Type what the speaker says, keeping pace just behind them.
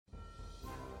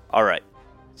Alright,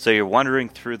 so you're wandering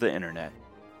through the internet.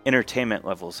 Entertainment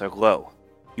levels are low.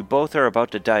 You both are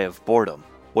about to die of boredom.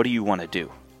 What do you want to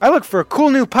do? I look for a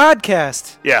cool new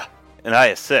podcast. Yeah, and I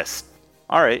assist.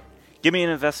 Alright, give me an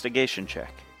investigation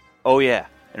check. Oh yeah,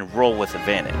 and roll with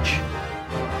advantage.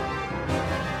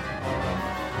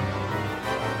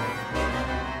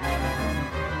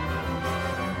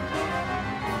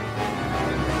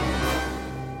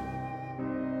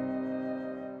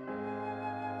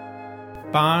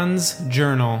 Bond's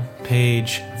Journal,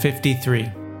 page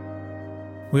 53.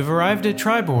 We've arrived at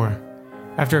Tribor.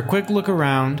 After a quick look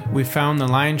around, we found the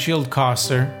Lion Shield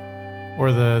Coster,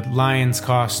 or the Lion's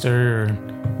Coster, or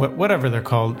whatever they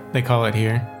call it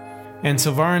here, and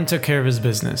Silvarin took care of his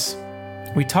business.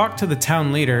 We talked to the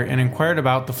town leader and inquired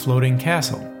about the floating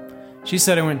castle. She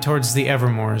said it went towards the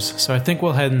Evermoors, so I think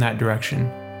we'll head in that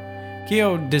direction.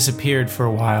 Kyo disappeared for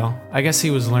a while. I guess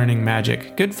he was learning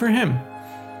magic. Good for him.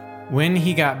 When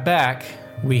he got back,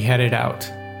 we headed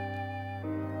out.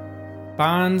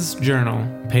 Bond's Journal,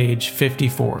 page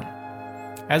 54.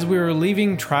 As we were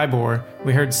leaving Tribor,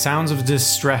 we heard sounds of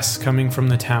distress coming from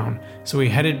the town, so we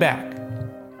headed back.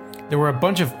 There were a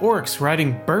bunch of orcs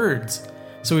riding birds,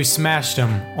 so we smashed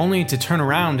them, only to turn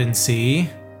around and see...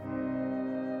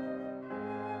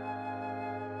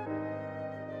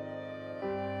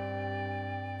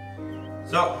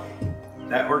 So,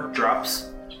 that orc drops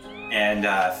and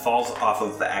falls off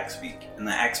of the Axebeak, and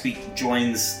the Axebeak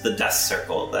joins the death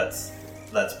circle that's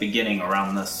beginning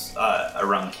around this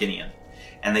around Kinian,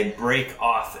 and they break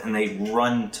off and they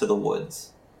run to the woods.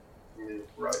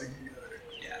 Riding together.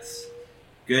 Yes,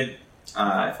 good.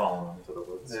 Falling into the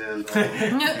woods. And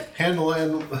handle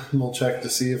animal check to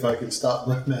see if I can stop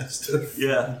my mastiff.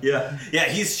 Yeah.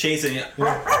 He's chasing it.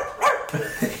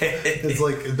 It's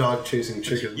like a dog chasing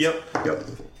chickens. Yep.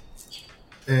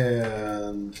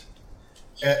 And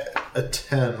at a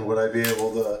 10, would I be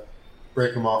able to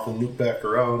break them off and loop back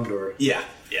around? Or Yeah,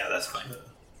 that's fine.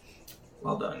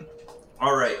 Well done.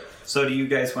 All right. So, do you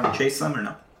guys want to chase them or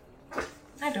no?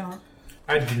 I don't.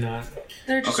 I do not.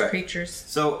 They're just Okay. creatures.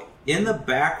 So, in the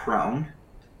background,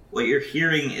 what you're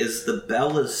hearing is the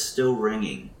bell is still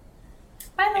ringing.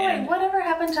 By the way, And- whatever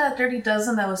happened to that dirty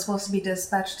dozen that was supposed to be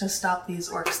dispatched to stop these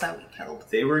orcs that we killed?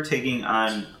 They were taking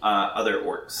on other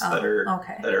orcs that are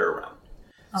around.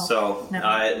 Oh, So never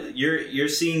mind. you're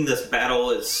seeing this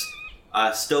battle is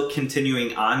still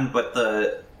continuing on, but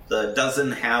the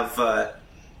dozen have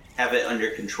it under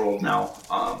control now.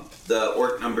 The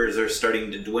orc numbers are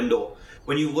starting to dwindle.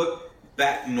 When you look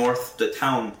back north to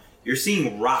town, you're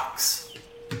seeing rocks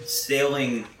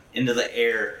sailing into the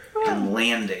air and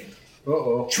landing.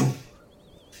 Uh-oh. Choom,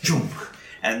 choom.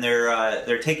 And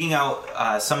they're taking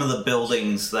out some of the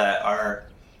buildings that are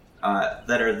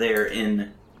there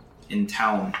in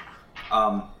town.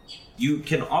 You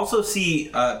can also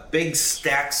see big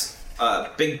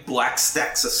black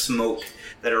stacks of smoke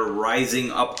that are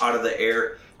rising up out of the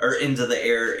air or into the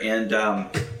air, and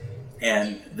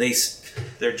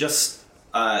they're just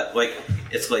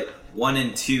it's like 1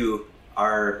 and 2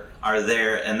 are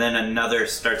there, and then another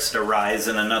starts to rise,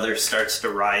 and another starts to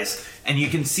rise, and you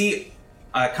can see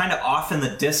kind of off in the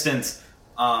distance,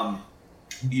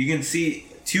 you can see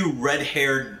 2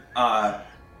 red-haired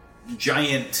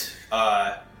giant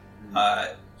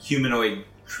humanoid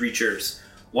creatures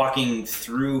walking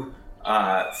through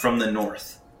from the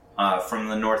northeast,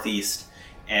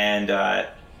 and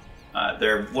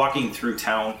they're walking through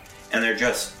town, and they're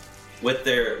just with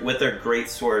their great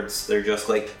swords, they're just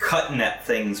like cutting at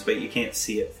things, but you can't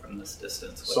see it from this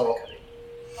distance. So,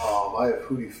 I have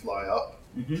Hootie fly up,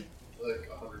 Mhm. like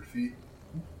 100 feet,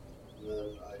 and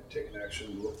then I take an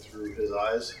action to look through his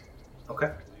eyes.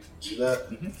 Okay. Do that.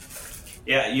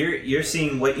 Yeah, you're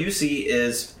seeing, what you see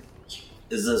is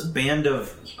this band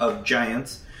of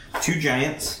giants, 2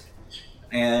 giants,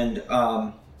 and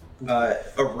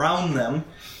around them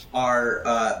are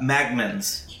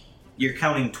magmans. You're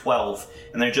counting 12,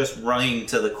 and they're just running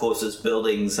to the closest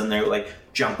buildings, and they're like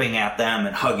jumping at them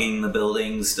and hugging the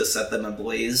buildings to set them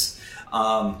ablaze.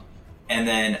 And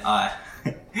then Oh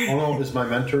no, is my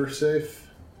mentor safe?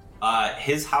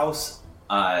 his house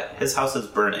is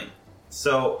burning.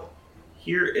 So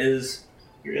here is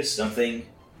something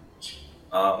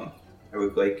I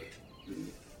would like to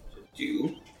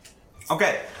do.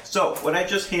 Okay, so what I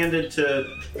just handed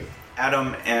to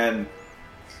Adam and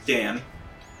Dan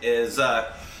is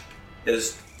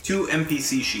 2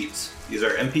 NPC sheets. These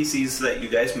are NPCs that you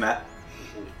guys met,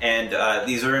 and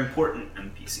these are important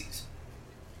NPCs.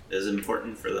 It is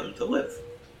important for them to live.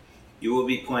 You will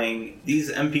be playing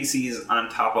these NPCs on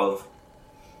top of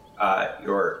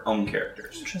your own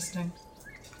characters. Interesting.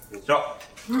 So,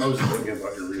 I was thinking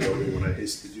about your reloading when I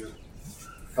hasted you.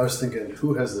 I was thinking,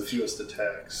 who has the fewest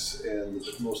attacks and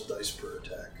the most dice per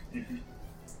attack?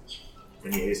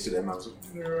 When you hasted him, I was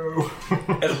like, no.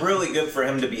 it's really good for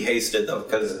him to be hasted, though,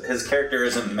 because his character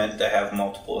isn't meant to have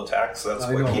multiple attacks. That's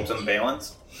I what know. keeps him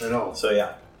balanced. I know. So,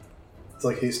 yeah. It's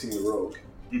like hasting the rogue.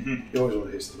 Mm-hmm. You always want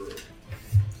to haste the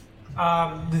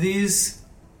rogue. Do these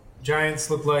giants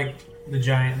look like the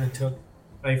giant that took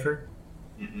Eifer?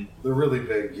 They're really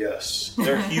big, yes.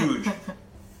 They're huge. They're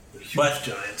huge But-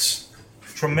 giants.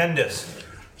 Tremendous.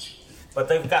 But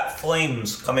they've got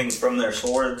flames coming from their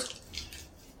swords.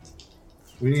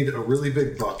 We need a really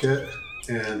big bucket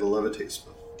and a levitate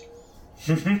spell.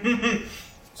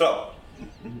 So,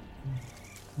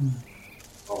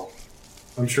 Oh,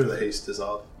 I'm sure the haste is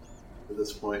up at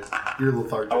this point. You're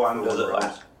lethargic. How long for does one it round.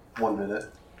 last? 1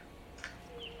 minute.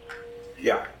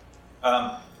 yeah.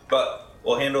 But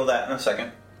we'll handle that in a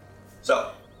second.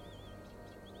 So,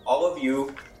 all of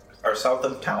you are south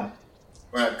of town.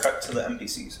 We're going to cut to the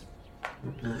NPCs.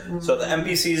 So the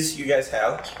NPCs you guys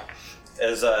have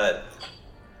is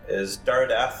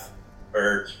Daradath,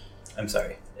 or I'm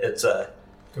sorry, it's The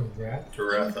rat?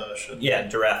 Taratha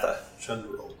Daratha.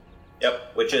 Shendril.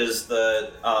 Yep, which is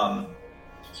the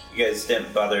you guys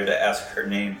didn't bother to ask her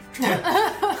name.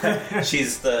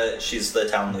 she's the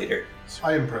town leader.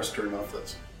 I impressed her enough.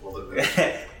 That's well.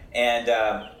 and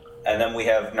then we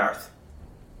have Narth.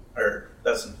 Or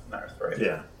that's Narth, right?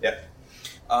 Yeah. Yeah.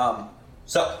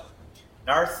 So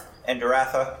Narth and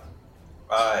Daratha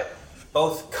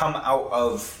both come out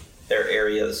of their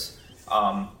areas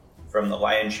from the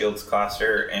Lion Shields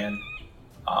cluster and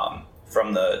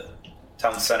from the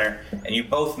town center, and you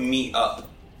both meet up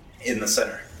in the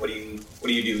center. What do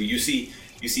you do? You see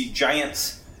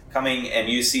giants coming, and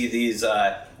you see these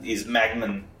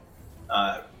magmen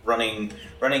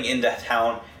running into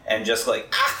town, and just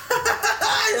like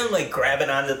and like grabbing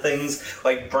onto things,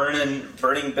 like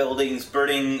burning buildings,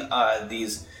 burning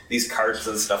these carts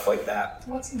and stuff like that.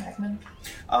 What's a magman?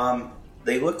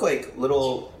 They look like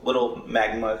little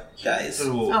magma guys. The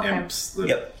little Okay. imps that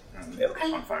Yep. Yep.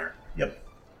 on fire. Yep.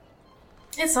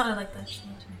 It sounded like that.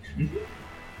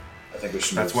 I think we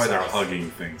should. That's move why they're south.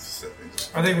 hugging things to set things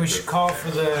up. I think we should call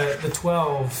for the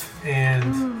 12,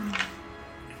 and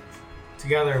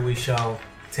together we shall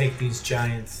take these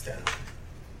giants down.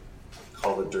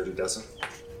 Call the Dirty Dozen.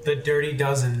 The Dirty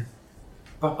Dozen.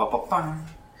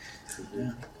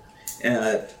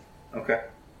 Okay.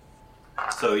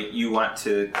 So you want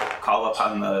to call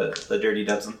upon the Dirty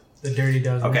Dozen? The Dirty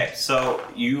Dozen. Okay, so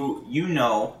you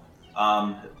know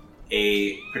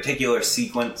a particular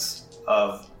sequence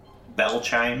of bell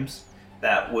chimes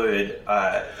that would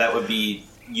be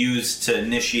used to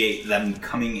initiate them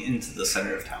coming into the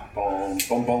center of town. Boom,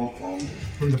 boom, boom, boom.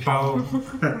 From the bow.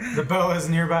 The bow is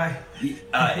nearby.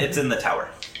 It's in the tower.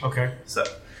 Okay. So,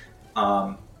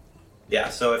 yeah.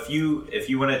 So if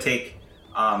you want to take,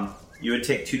 you would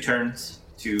take 2 turns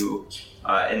to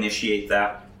initiate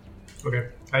that. Okay.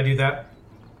 I do that.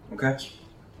 Okay.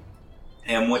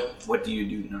 And what do you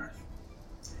do, Narth?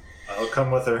 I'll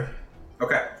come with her.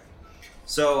 Okay.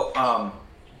 So,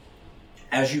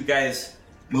 as you guys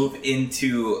move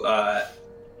into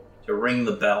to ring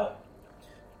the bell,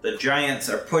 the giants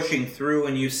are pushing through,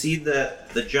 and you see that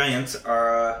the giants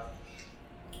are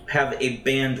have a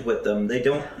band with them.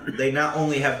 They not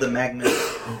only have the magnet,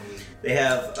 they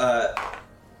have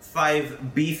 5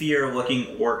 beefier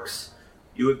looking orcs.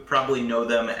 You would probably know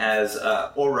them as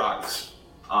Orogs.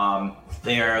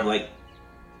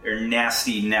 They're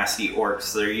nasty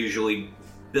orcs. They're usually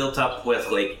built up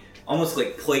with almost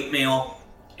like plate mail,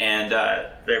 and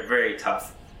they're very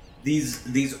tough. These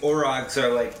Orogs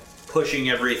are pushing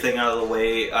everything out of the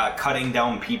way, cutting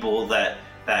down people that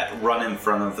run in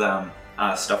front of them,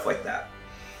 stuff like that.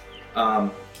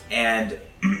 And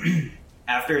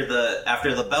after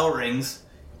the bell rings,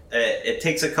 it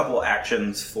takes a couple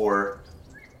actions for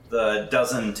the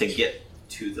dozen to get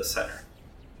to the center.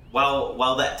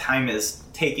 While that time is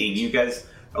taking, you guys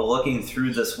are looking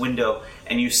through this window,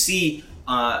 and you see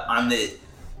on the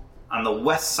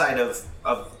west side of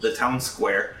the town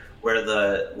square where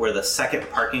the second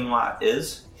parking lot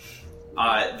is,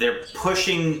 they're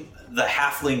pushing the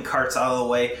halfling carts out of the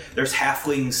way. There's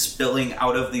halflings spilling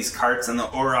out of these carts, and the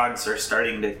Orogs are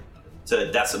starting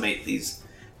to decimate these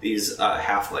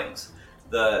halflings.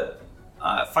 The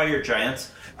fire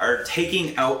giants are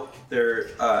taking out their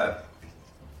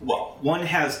one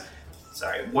has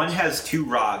 2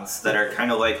 rods that are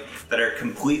that are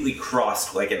completely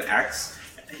crossed like an X.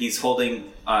 He's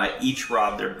holding each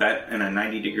rod, they're bent in a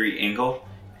 90-degree angle,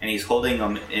 and he's holding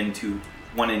them into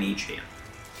one in each hand.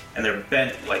 and they're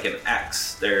bent like an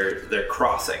X. They're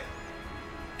crossing,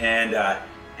 and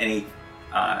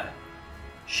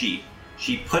she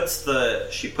puts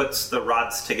the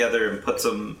rods together and puts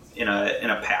them in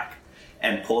a pack,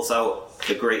 and pulls out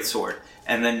the greatsword,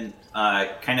 and then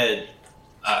kind of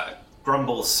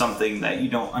grumbles something that you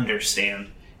don't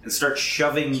understand, and starts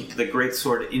shoving the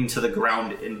greatsword into the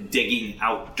ground and digging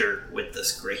out dirt with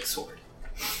this greatsword.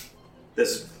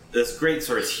 This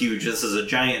greatsword is huge. This is a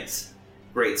giant's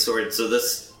greatsword, so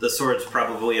the sword's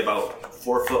probably about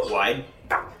 4 foot wide.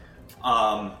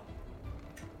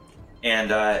 And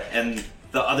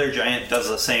the other giant does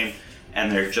the same,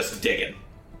 and they're just digging.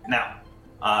 Now,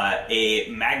 a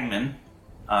Magman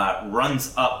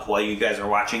runs up while you guys are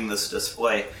watching this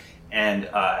display, and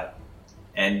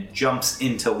jumps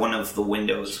into one of the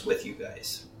windows with you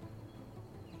guys.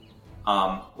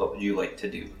 What would you like to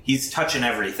do? He's touching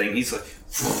everything. He's like,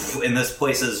 and this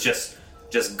place is just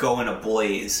going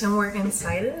ablaze. And we're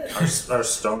inside it? Our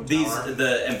stone tower.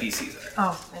 The NPCs are.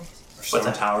 Oh, Our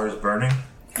stone tower is burning.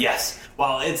 Yes.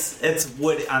 Well, it's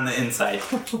wood on the inside.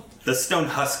 The stone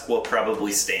husk will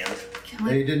probably stand.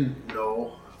 They didn't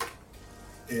know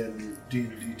in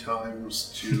D&D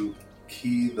times to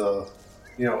key the,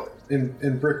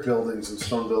 in brick buildings and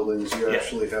stone buildings, you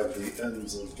actually have the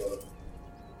ends of the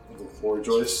floor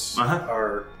joists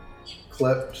are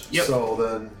clipped. Yep. So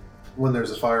then when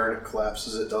there's a fire and it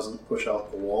collapses, it doesn't push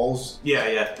out the walls.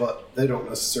 Yeah. But they don't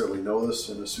necessarily know this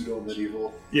in a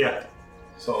pseudo-medieval. Yeah.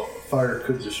 So fire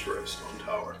could destroy a stone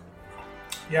tower.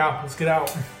 Yeah, let's get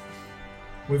out.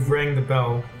 We've rang the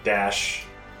bell. Dash.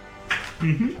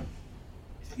 Mm-hmm.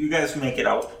 You guys make it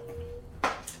out.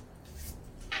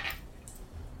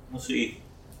 We'll see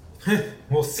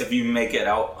We'll see. if you make it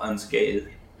out unscathed.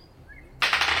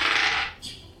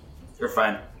 You're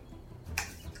fine.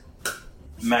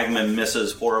 Magman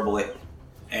misses horribly,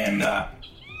 and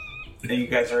then you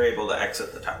guys are able to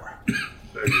exit the tower.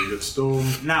 There you get stone.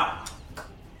 Now,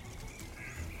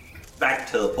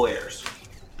 back to the players.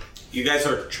 You guys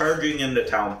are charging into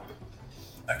town.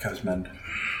 Echoes mend.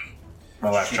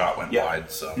 My last shot went wide,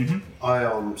 so.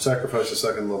 I sacrifice a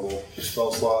second level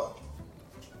spell slot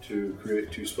to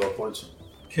create 2 spell points.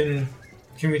 Can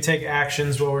we take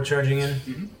actions while we're charging in?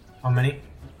 Mm-hmm. How many?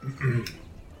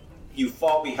 You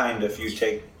fall behind if you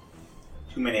take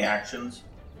too many actions,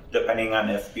 depending on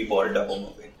if people are double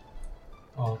moving.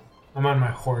 Well, I'm on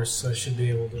my horse, so I should be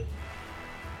able to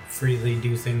freely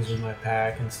do things with my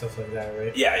pack and stuff like that,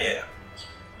 right? Yeah.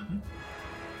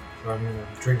 So I'm gonna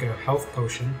drink a health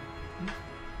potion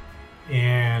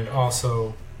and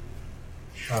also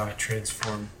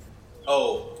transform.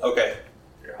 Oh, okay.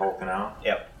 You're hulking out.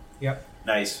 Yep.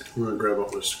 Nice. I'm going to grab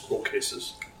up my scroll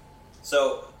cases.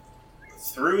 So,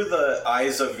 through the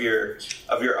eyes of your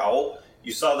owl,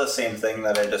 you saw the same thing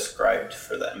that I described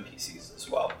for the NPCs as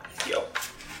well. Yo.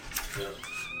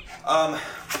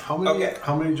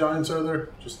 How many giants are there?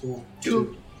 Just the one?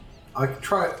 2. I could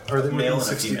try. Are they Male within and a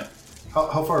 60? female.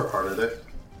 How far apart are they?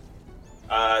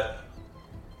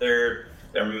 They're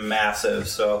massive.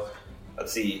 So,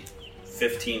 let's see,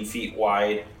 15 feet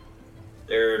wide.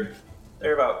 They're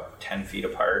about 10 feet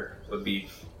apart. Would be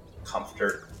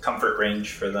comfort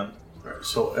range for them. Alright,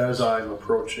 so as I'm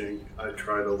approaching, I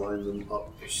try to line them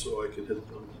up so I can hit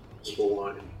them with a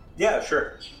line. Yeah,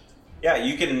 sure. Yeah,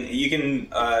 you can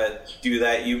do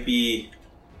that.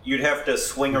 You'd have to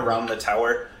swing around the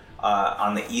tower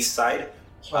on the east side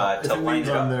If to it line means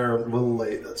it I'm up. there a little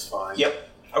late, that's fine. Yep.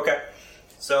 Okay.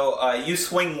 So you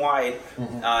swing wide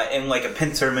in like a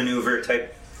pincer maneuver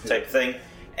type thing,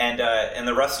 and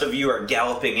the rest of you are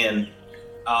galloping in.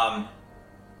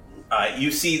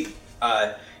 You see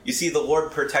the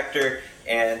Lord Protector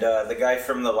and the guy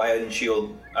from the Lion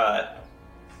Shield. Lion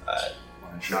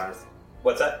share.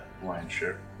 What's that? Lion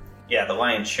share. Yeah, the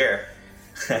Lion Share.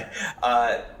 Come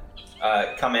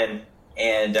in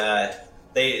and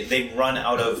they run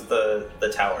out of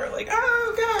the tower like,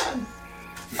 oh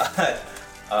god.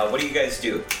 What do you guys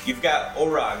do? You've got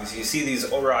Orogs. You see these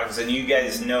Orogs, and you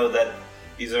guys know that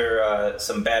these are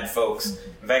some bad folks.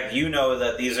 In fact, you know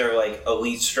that these are like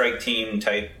elite strike team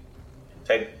type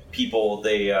people.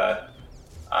 They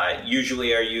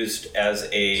usually are used as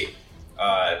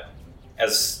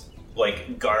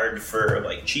like guard for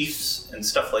like chiefs and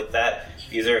stuff like that.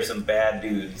 These are some bad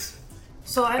dudes.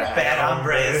 So I Bad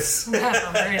hombres. Bad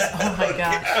hombres. Oh my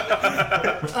gosh.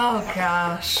 Oh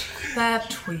gosh. That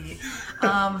tweet.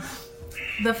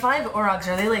 The 5 Orogs,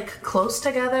 are they like close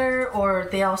together or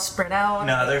they all spread out?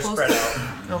 No, they're Close spread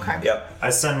to- out. Okay. Yep.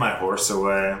 I send my horse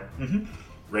away.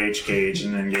 Rage cage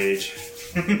and engage.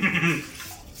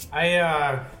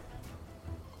 I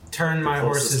turn my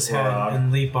horse's closest head Orog.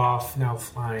 and leap off, now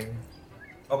flying.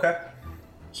 Okay.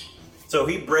 So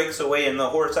he breaks away, and the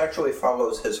horse actually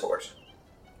follows his horse.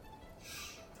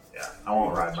 Yeah, I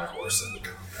won't ride my horse in the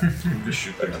Just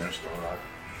shoot the nearest rock.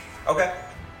 Okay.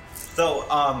 So,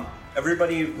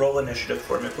 everybody roll initiative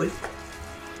for me, please.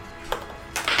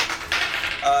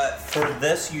 For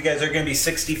this, you guys are going to be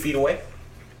 60 feet away.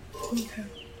 Okay.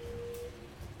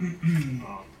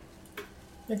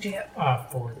 What'd you get?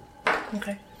 4.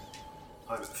 Okay.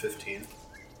 I'm at 15.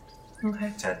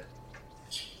 Okay. 10.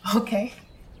 Okay.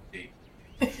 8.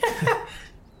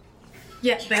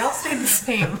 Yeah, they all stayed the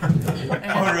same.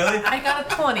 Oh, really? I got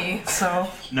a 20, so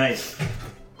Nice.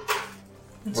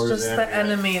 it's Where's just the the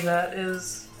enemy? enemy that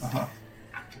is.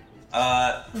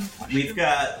 We've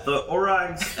got the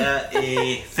Orogs at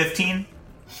a 15.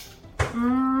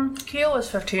 Keel was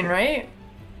 15, right?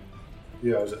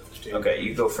 Yeah, I was at 15. Okay,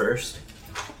 you go first.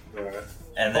 Alright.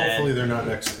 And then... Hopefully they're not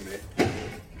next to me.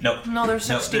 Nope. No, they're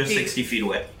 60 they're feet. 60 feet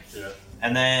away. Yeah.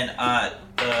 And then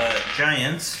the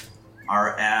Giants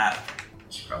are at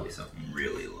probably something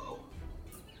really low.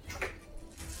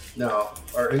 Now,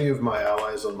 are any of my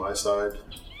allies on my side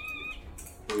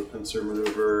for the pincer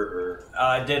maneuver,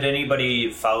 or Did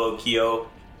anybody follow Keo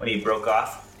when he broke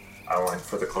off? I went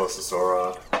for the closest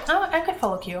Orog. Oh, I could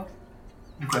follow Keel.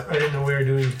 I didn't know we were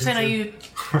doing. So I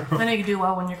know you do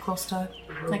well when you're close to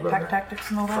like pack tactics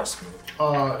and all that. Trust me.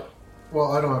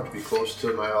 well, I don't have to be close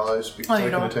to my allies because you I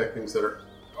can don't? attack things that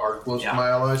are close Yeah. to my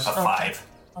allies. A 5.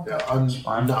 Yeah,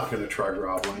 I'm not going to try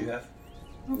groveling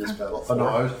in this battle.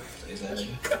 No,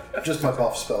 just my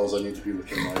buff spells. I need to be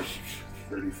within like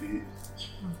 30 feet,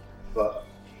 but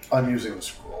I'm using the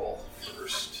scroll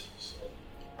first. So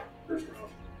first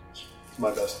round,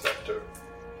 my best bet to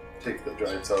take the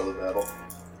giants out of the battle.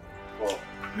 Well,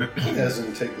 as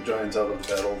in take the giants out of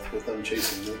the battle with them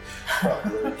chasing me.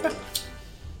 Probably, but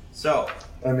So,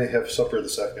 I may have supper the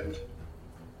second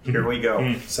here we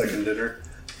go. second dinner.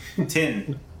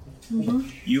 Tin.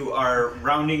 You are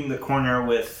rounding the corner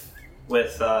with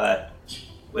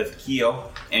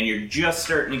Keo, and you're just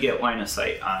starting to get line of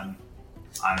sight on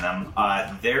them.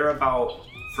 They're about,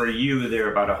 for you,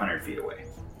 they're about 100 feet away.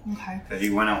 Okay. Because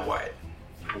you went out wide.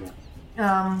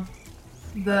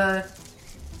 The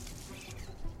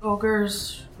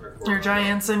ogres, or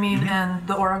giants, I mean, and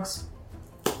the orgs.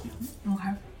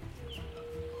 Okay.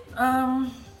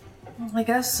 I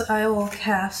guess I will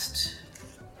cast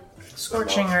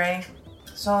Scorching Ray.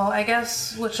 So I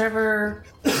guess whichever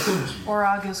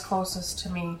orog is closest to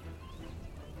me.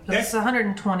 'Cause it's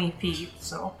 120 feet,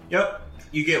 so. Yep.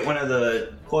 You get one of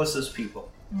the closest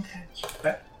people. Okay.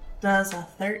 Okay. Does a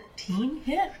 13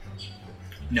 hit?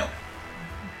 No.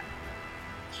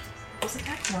 Was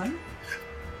attack 1.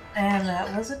 And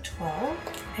that was a 12.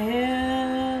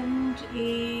 And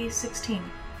a 16.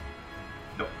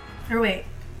 Nope. Or wait.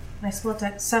 My spell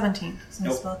attack 17. So my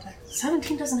Nope. spell attack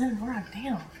 17 doesn't hit an orog,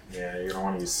 damn. Yeah, you're gonna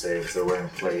want to use saves. They're wearing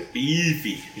plate.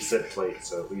 Beefy. You said plate,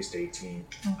 so at least 18.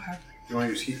 Okay. You want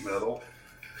to use heat metal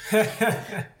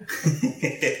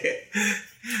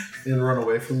and run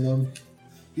away from them?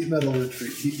 Heat metal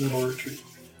retreat. Heat metal retreat.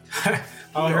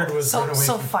 All I heard was run away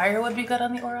So from. fire would be good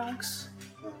on the orogs?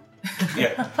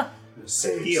 Yeah.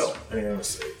 Saves. Heal. Anything with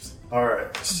saves. All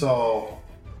right, so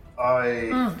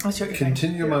I What's your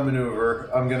continue my maneuver.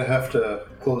 I'm going to have to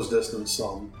close distance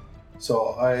some. So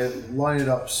I line it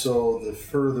up so the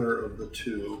further of the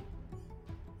two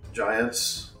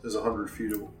giants is 100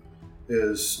 feet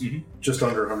is just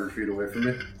under 100 feet away from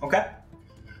me. Okay.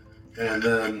 And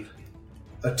then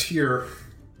a tear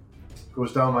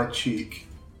goes down my cheek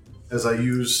as I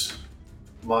use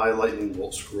my lightning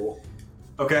bolt scroll.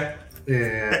 Okay.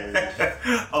 And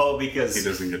Oh, He because...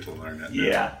 doesn't get to learn it.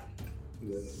 Yeah.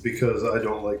 because I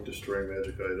don't like destroying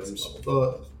magic items,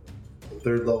 but a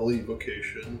third level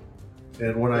evocation.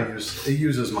 And when I use it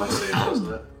uses my save,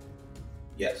 doesn't it?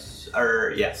 Yes.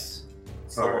 Yes.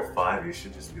 It's level 5, you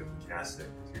should just be able to cast it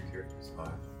with your character's 5.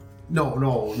 No.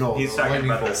 He's the talking lightning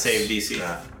about the bolts save DC.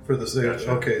 Yeah. for the save.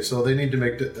 Gotcha. Okay, so they need to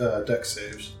make dex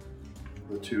saves.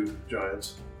 The two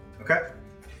giants. Okay.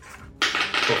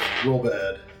 Oh, roll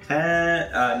bad.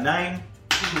 9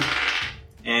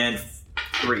 and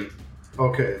 3.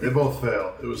 Okay, they both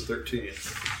fail. It was 13.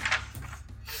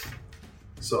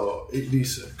 So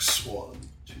 8d6. 1,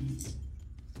 2.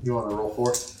 You want to roll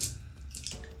 4?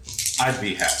 I'd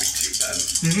be happy to then.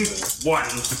 1.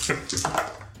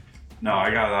 No,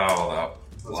 I got that all out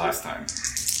last time.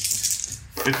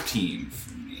 15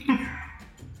 for me.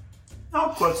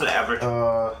 Oh, close to average.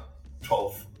 12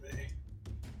 for me.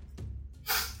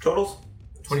 Totals?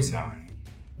 27.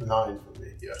 9 for me.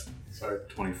 Yeah. Sorry.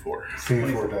 24.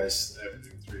 24 dice.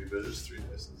 Everything's 3, but it's 3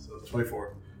 dice, so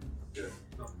 24. Yeah.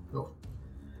 No.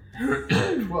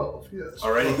 12, yes.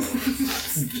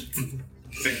 Alrighty.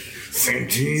 Same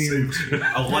team.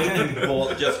 A lightning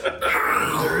bolt just.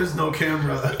 There is no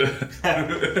camera.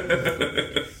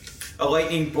 A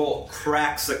lightning bolt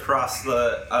cracks across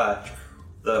the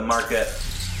market.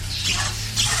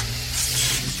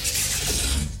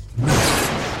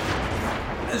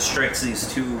 And strikes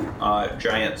these two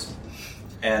giants.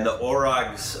 And the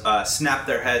Orogs snap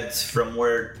their heads from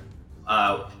where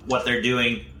what they're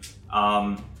doing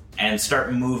and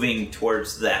start moving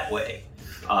towards that way.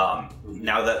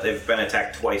 Now that they've been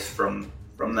attacked twice from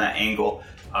that angle,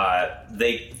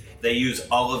 they use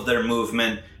all of their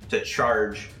movement to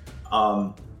charge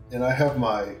And I have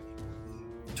my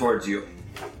towards you.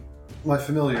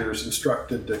 familiars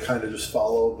instructed to kind of just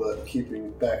follow, but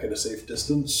keeping back at a safe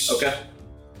distance. Okay.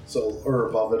 So, or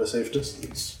above at a safe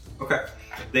distance. Okay.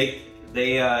 They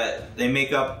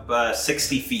make up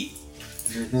 60 feet,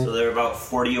 so they're about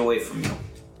 40 away from you,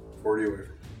 40 away from.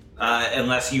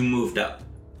 unless you moved up.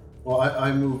 Well,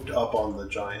 I moved up on the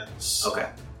giants. Okay.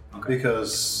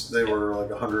 Because they were like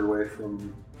 100 away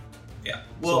from. Yeah.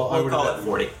 So I We'll would call have it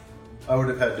 40. I would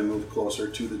have had to move closer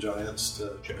to the giants to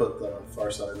put the far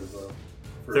side of the.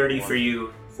 30 for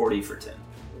you, 40 for 10.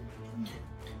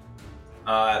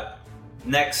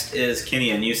 Next is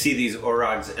Kinian. You see these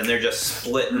Orogs, and they're just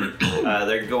splitting.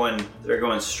 They're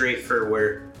going straight for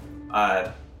where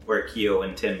Kyo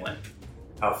and Tin went.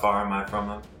 How far am I from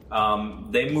them?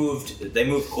 They moved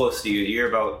close to you. You're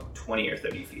about 20 or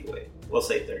 30 feet away. We'll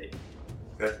say 30.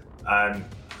 Okay.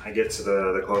 I get to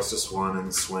the closest one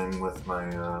and swing with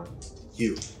my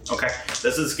Hue. Okay.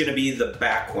 This is gonna be the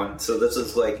back one. So this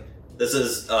is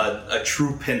a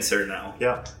true pincer now.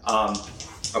 Yeah.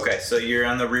 Okay. So you're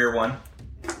on the rear one.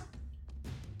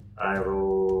 I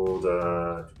rolled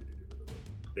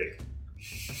big.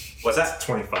 What's that?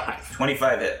 25.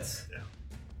 25 hits. Yeah.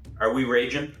 Are we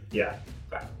raging? Yeah.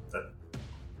 Okay.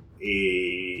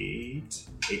 8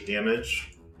 damage.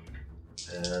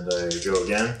 And I go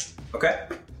again. Okay.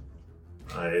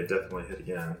 I definitely hit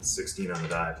again. 16 on the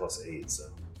die plus 8, so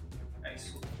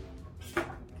Nice.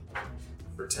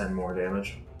 for 10 more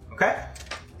damage. Okay.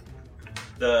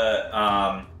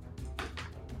 The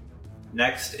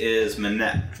next is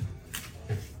Manette.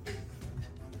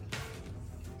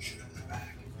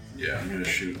 Yeah, I'm gonna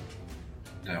shoot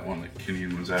that one that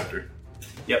Kinian was after.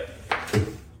 Yep.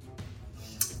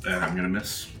 And I'm gonna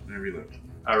miss. I reload.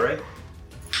 All right.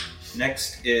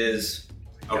 Next is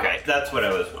okay. That's what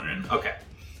I was wondering. Okay.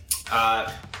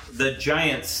 The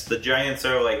giants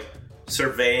are like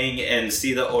surveying and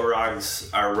see the Orogs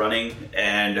are running,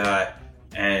 and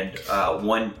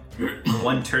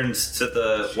one turns to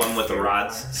the one with the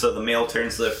rods. So the male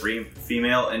turns to the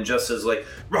female and just is like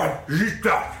run,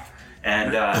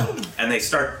 and they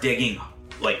start digging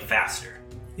like faster.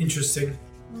 Interesting.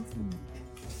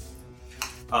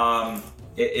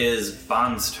 It is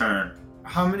Bond's turn.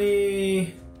 How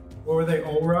many? What were they?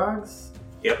 Orogs?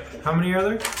 Yep. How many are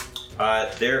there?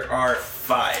 There are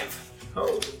 5.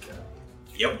 Oh.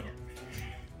 Yep.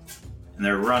 And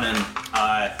they're running.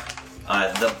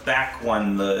 The back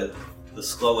one, the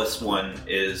slowest one,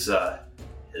 has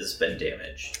been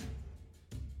damaged.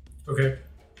 Okay.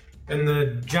 And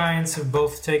the giants have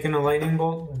both taken a lightning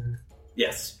bolt?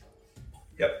 Yes.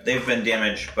 Yep. They've been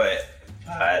damaged, but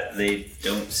they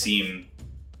don't seem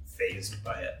phased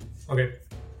by it. Okay.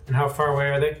 And how far away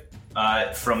are they?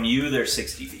 From you, they're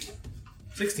 60 feet.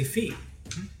 60 feet.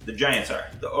 The giants are.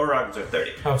 The Orogs are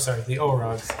 30. Oh, sorry, the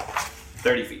Orogs.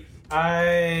 30 feet.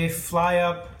 I fly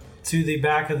up to the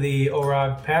back of the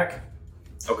Orog pack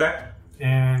Okay.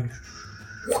 and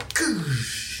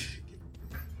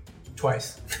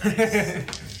twice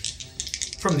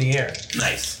from the air.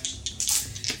 Nice.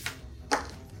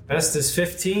 Best is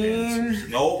 15.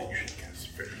 Nope.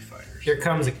 Here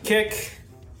comes a kick.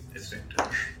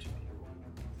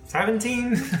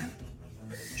 17.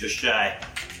 Just shy.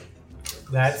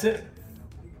 That's it.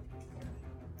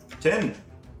 10.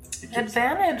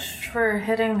 Advantage for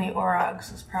hitting the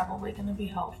Orogs is probably going to be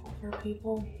helpful for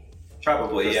people.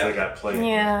 Probably, Because yeah. they got plagued.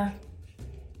 Yeah.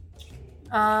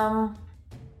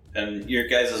 And your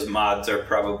guys' mods are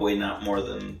probably not more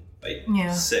than like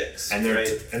Yeah. 6. And they're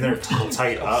right? and they're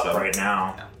tight up So- right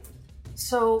now.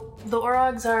 So the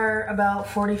Orogs are about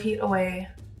 40 feet away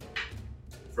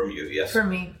From you, yes. from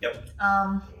me. Yep.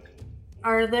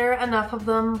 Are there enough of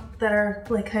them that are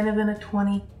like kind of in a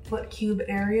 20-foot cube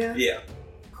area? Yeah.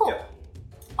 Cool. Yep.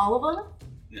 All of them?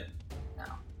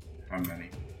 How many?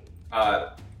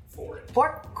 4.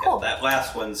 4? Cool. Yeah, that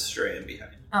last one's straying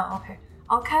behind. Oh, okay.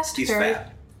 I'll cast He's Fairy.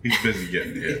 fat. He's busy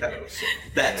getting hit, though. So.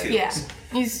 That too. Yeah,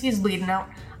 he's bleeding out.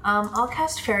 I'll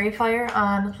cast Fairy Fire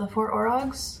on the 4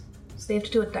 Orogs. So they have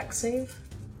to do a dex save.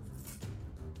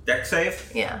 Dex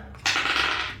save? Yeah.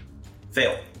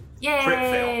 Fail. Yay! Crit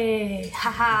fail.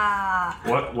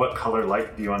 Haha! What color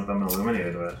light do you want them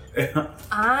illuminated with?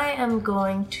 I am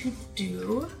going to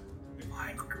do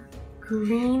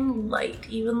green light,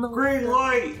 even though Green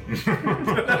light!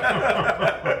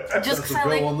 just because That's a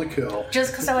I go on like the kill.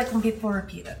 when people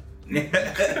repeat it.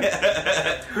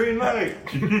 Green light!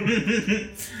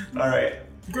 Alright.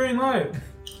 Green light.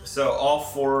 So all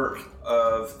 4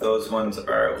 of those ones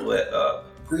are lit up.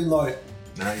 Green light.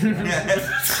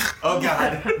 Oh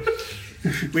god.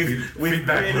 We've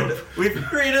created a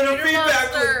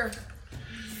feedback loop.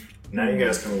 Now you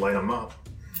guys can light them up.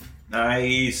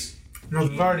 Nice. No,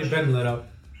 they've already been lit up.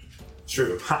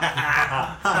 True.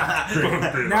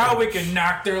 Now we can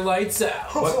knock their lights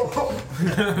out. What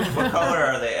color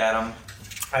are they, Adam?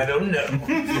 I don't know.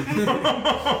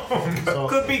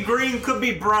 Could be green, could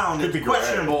be brown. Could be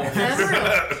questionable.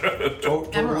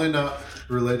 Totally not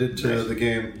related to the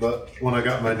game, but when I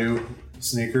got my new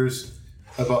sneakers,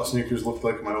 I bought sneakers looked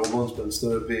like my old ones, but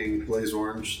instead of being blaze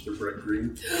orange, they're bright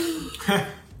green. I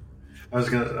was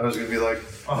gonna be like,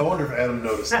 I wonder if Adam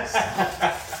noticed this.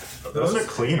 Those are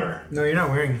cleaner. No, you're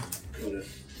not wearing. No,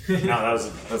 that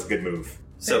was a good move.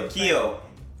 So Keo,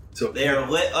 So they are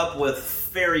lit up with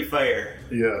fairy fire.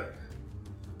 yeah.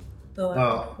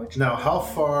 Now, how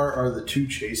far are the 2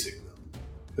 chasing them?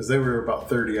 Because they were about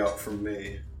 30 out from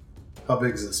me. How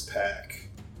big is this pack?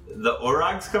 The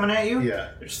Orogs coming at you?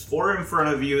 Yeah. There's 4 in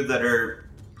front of you that are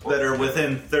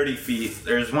within 30 feet.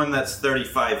 There's one that's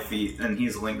 35 feet, and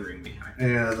he's lingering behind.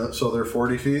 And so they're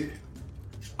 40 feet?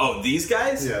 Oh, these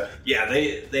guys? Yeah. Yeah,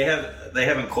 they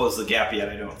haven't closed the gap yet,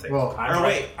 I don't think. Well, I'm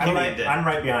right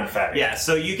behind Fatty. Yeah,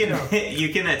 so you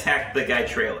can attack the guy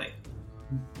trailing.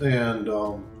 and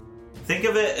Think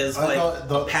of it as I like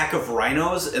thought a pack of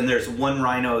rhinos, and there's one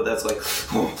rhino that's like.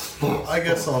 I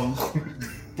guess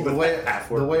the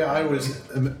way I was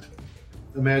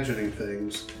imagining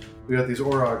things, we got these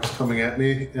Orogs coming at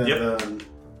me, and then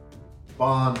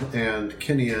Bond and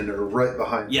Kinian are right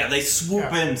behind. Yeah, they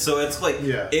swoop in, so it's like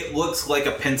it looks like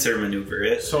a pincer maneuver.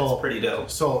 It's pretty dope.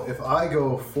 So if I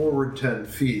go forward 10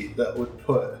 feet, that would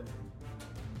put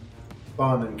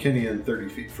Bond and Kinian 30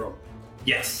 feet from me.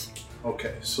 Yes.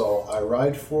 Okay, so I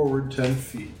ride forward 10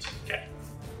 feet. Okay.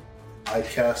 I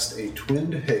cast a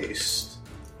twinned haste.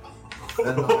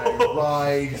 Then I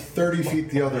ride 30 feet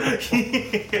the other way.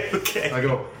 Okay. I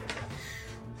go.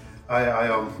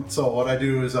 So what I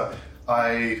do is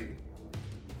I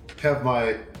have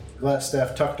my glass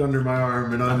staff tucked under my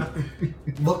arm, and I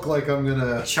look like I'm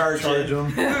gonna charge him.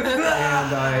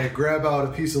 And I grab out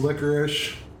a piece of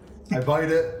licorice. I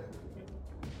bite it.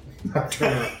 I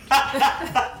turn around.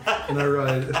 And I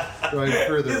ride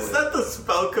further. Is away. that the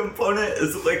spell component?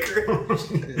 Is licorice?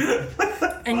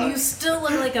 And you still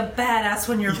look like a badass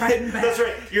when you're riding back. That's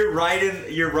right. You're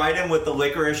riding with the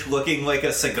licorice looking like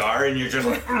a cigar, and you're just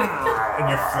like. And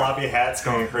your floppy hat's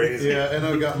going crazy. Yeah, and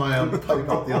I've got my pipe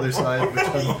out the other side, which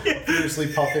I'm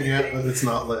fiercely puffing at, but it's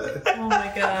not lit. Oh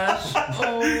my gosh.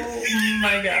 Oh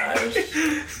my gosh.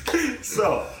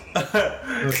 So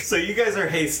you guys are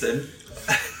hasted.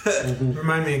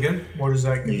 Remind me again. What does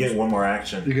that You give? get one more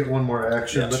action. You get one more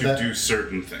action, but To do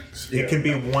certain things. It could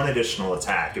be one additional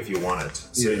attack if you wanted.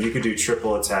 So you could do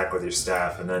triple attack with your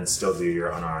staff and then still do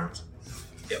your unarmed.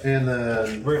 and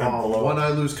then We're gonna blow when up I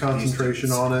lose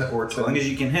concentration on it, or As long as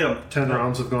you can hit them. 10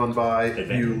 rounds have gone by,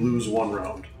 Advantage. you lose 1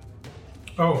 round.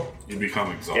 Oh, You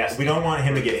become exhausted. Yeah, we don't want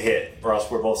him to get hit, or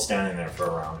else we're both standing there for a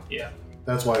round. Yeah.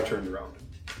 That's why I turned around.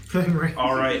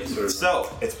 All right. So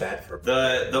It's bad for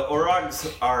the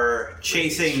Orogs are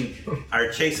chasing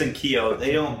Keo.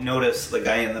 They don't notice the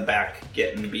guy in the back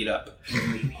getting beat up.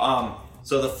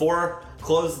 So the 4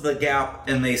 close the gap,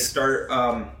 and they start.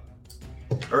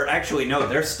 Or actually, no,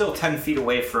 they're still 10 feet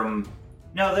away from.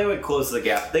 No, they would close the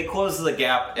gap. They close the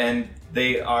gap, and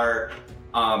they are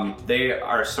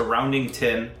surrounding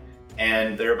Tin,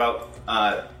 and they're about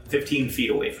 15 feet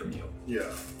away from you.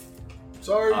 Yeah.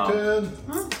 Sorry, Ted.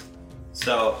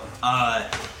 So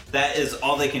that is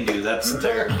all they can do. That's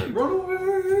their. Run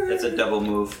away. That's a double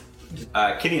move.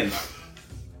 Kinian.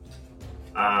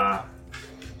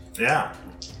 Yeah.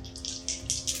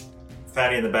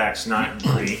 Fatty in the back's not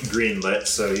green lit,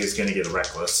 so he's gonna get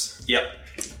reckless. Yep.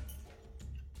 He's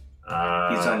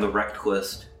on the wrecked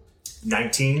list.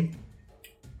 19.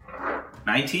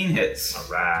 19 hits.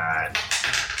 Alright.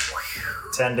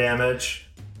 10 damage.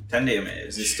 10 Is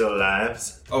damage. he still alive?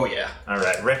 Oh yeah.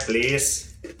 Alright, wreck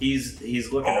please. He's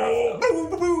looking rough.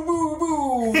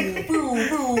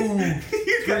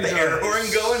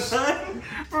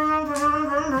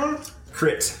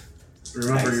 crit.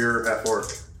 Remember, you're half orc.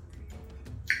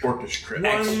 Orcish crit.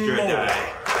 Extra more.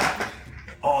 die.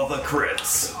 All the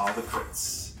crits. All the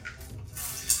crits.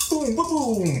 Boom, boom,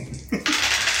 boom.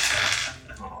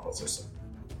 Oh, those are some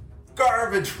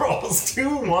garbage rolls. 2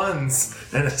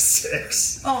 1s and a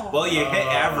 6. Oh. Well, you hit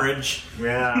average.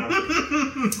 Yeah.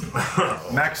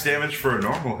 Max damage for a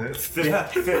normal hit.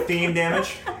 15 damage.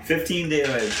 15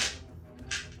 damage.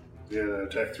 You gonna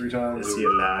attack 3 times? Is he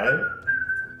alive?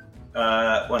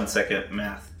 1 second,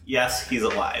 math. Yes, he's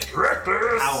alive.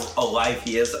 How alive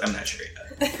he is, I'm not sure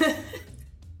yet.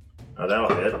 Oh,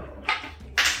 that'll hit.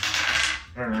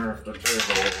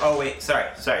 Oh, wait, sorry.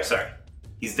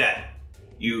 He's dead.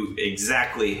 You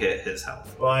exactly hit his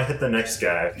health. Well, I hit the next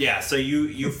guy. Yeah, so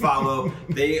you follow.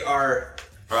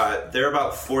 They're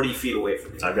about 40 feet away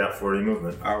from you. I've got 40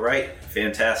 movement. All right,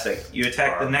 fantastic. You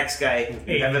attack the next guy.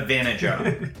 You have advantage on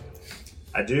him.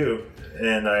 I do,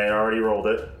 and I already rolled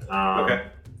it. Okay.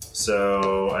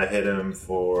 So I hit him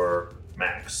for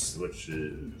max, which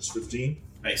is 15.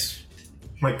 Nice.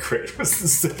 My crit was the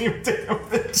same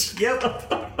damage.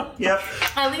 Yep.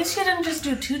 At least you didn't just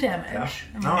do 2 damage.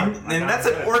 No, And that's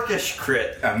an orcish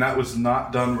crit. And that was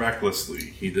not done recklessly.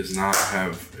 He does not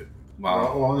have. Well,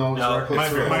 Oh, no, it's No,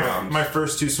 reckless. my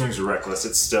first 2 swings were reckless.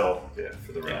 It's still. yeah,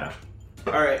 for the round.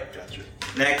 All right. Gotcha.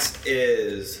 Next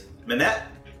is Minette.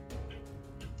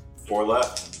 4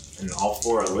 left, and all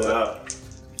 4 are lit up.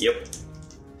 Yep.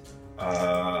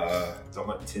 Don't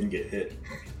let Tin get hit.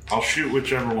 I'll shoot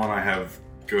whichever one I have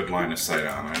good line of sight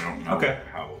on. I don't know Okay.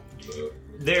 how the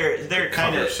They're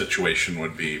kind cover of. situation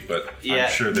would be, but Yeah.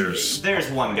 I'm sure there's. There's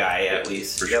one guy at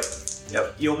least. For Yep.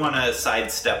 Yep. You'll want to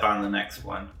sidestep on the next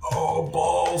one. Oh,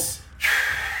 balls!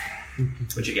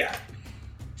 What you got?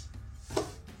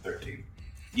 13.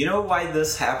 You know why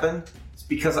this happened? It's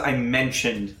because I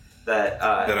mentioned that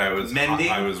That I was mending.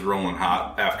 I was rolling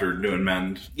hot after doing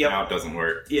mend. Yep. Now it doesn't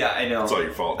work. Yeah, I know. It's all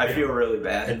your fault. I feel really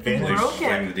bad. Advantage.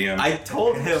 Blame the DM. I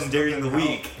told him during the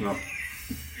week. No,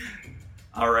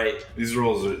 All right. these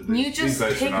rolls are. You these just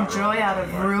dice are take not joy rolling out of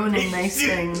anymore. ruining nice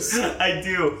things. I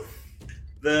do.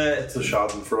 It's a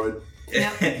Schadenfreude.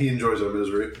 Yep. He enjoys our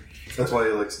misery. That's why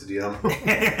he likes to DM.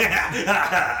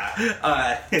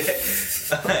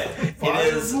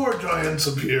 It is more giants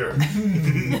appear.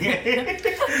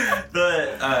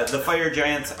 the fire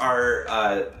giants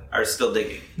are still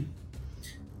digging.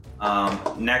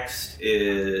 Next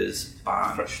is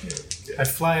Bond. Fresh new. I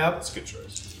fly up. That's a good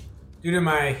choice. Due to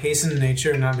my hastened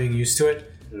nature and not being used to it,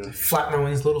 I flap my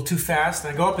wings a little too fast,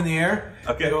 and I go up in the air.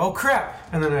 Okay. I go, oh crap!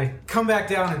 And then I come back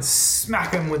down and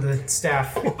smack him with the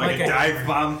staff. Like a dive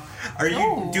bomb. Are you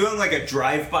Oh. doing like a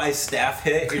drive-by staff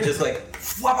hit? You're just like,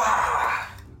 flabba!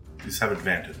 These have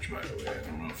advantage, by the way. I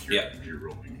don't know if you're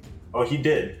rolling. Oh, he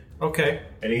did. Okay.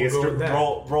 And he We'll gets go to with that.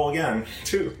 roll again,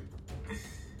 too.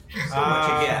 So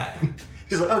much you get.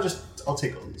 He's like, I'll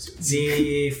take all these.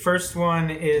 The first one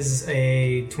is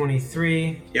a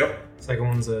 23. Yep. Second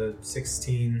one's a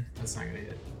 16. That's not gonna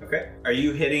hit. Okay. Are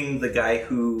you hitting the guy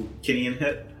who Kinian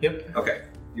hit? Yep. Okay.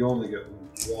 You only get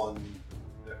 1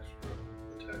 extra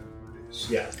attack radius.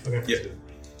 Yeah. Okay. Yep.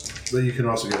 But you can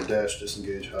also get a dash,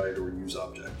 disengage, hide, or use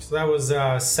objects. So that was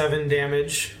 7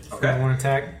 damage for Okay. one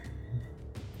attack.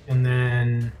 And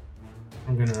then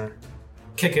I'm gonna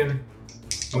kick him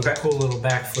with Okay. a cool little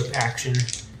backflip action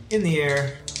in the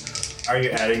air. Are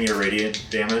you adding your radiant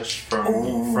damage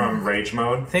from rage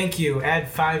mode? Thank you. Add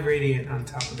 5 radiant on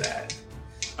top of that.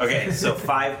 Okay, so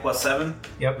 5 plus 7?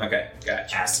 Yep. Okay,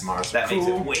 gotcha. Ass Mars. That makes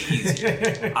it way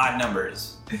easier. Odd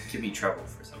numbers give me trouble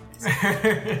for some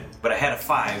reason. But I had a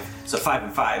 5, so 5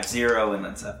 and 5, 0, and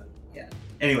then 7. Yeah.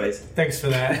 Anyways, Thanks for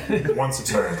that. Once a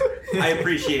turn. I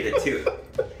appreciate it too.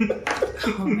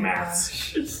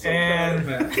 Maths. And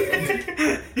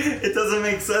It doesn't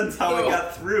make sense how it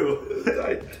got through.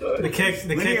 the kick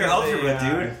Linear is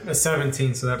algebra, a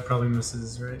 17, so that probably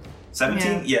misses, right?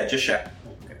 17? Yeah, just check.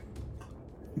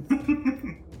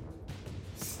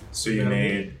 So you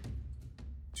made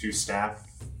 2 staff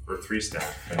or 3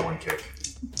 staff and 1 kick.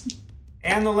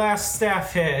 And the last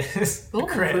staff hit. Ooh.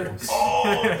 Crit. We're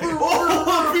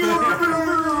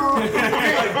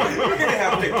gonna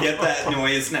have to get that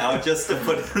noise now just to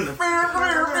put it in the.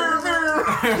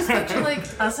 Just picture like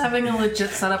us having a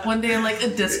legit setup one day and like a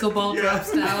disco ball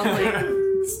drops down, like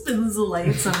spins the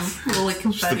lights and little like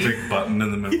Just a confetti. big button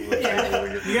in the middle of the table.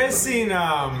 You guys seen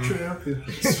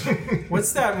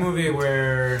what's that movie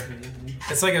where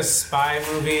it's like a spy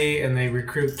movie and they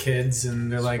recruit kids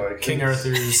and they're like Spy King Kids?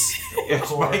 Arthur's Yeah,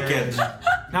 court Spy Kids.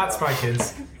 and Not Spy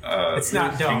Kids. It's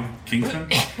not dumb. Kingsman?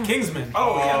 Kingsman.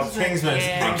 Oh, Kingsman.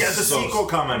 Yeah. We get the sequel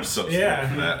coming. I'm so Yeah.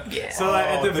 for that. Yeah. So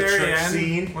at the the very church end,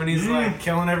 scene. when he's like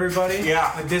killing everybody,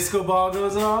 Yeah. the disco ball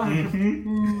goes off.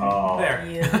 Oh, There.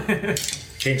 Yeah.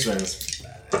 Kingsman's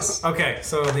badass. Okay,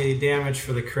 so the damage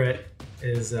for the crit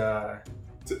is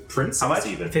Prince. How much?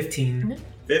 Even. 15.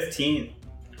 15.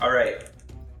 All right.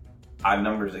 Odd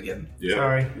numbers again. Yeah.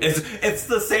 Sorry. It's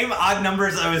the same odd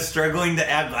numbers I was struggling to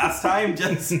add last time,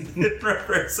 just in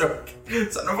reverse. Son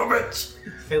of a bitch.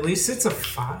 At least it's a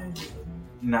 5.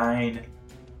 9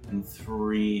 and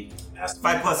 3.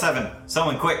 5 plus 7.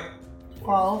 Someone quick.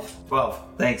 12. 12.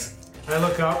 Thanks. I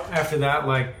look up after that,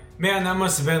 like, man, that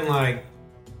must have been like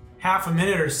half a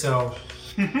minute or so.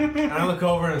 And I look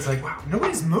over and it's like, wow,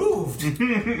 nobody's moved.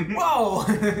 Whoa.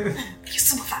 You're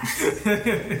so fast.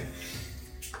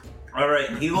 All right.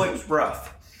 He looks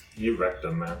rough. You wrecked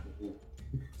him, man.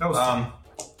 That was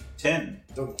 10.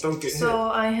 Don't get So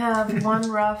I have 1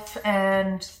 rough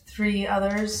and 3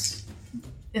 others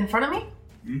in front of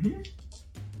me.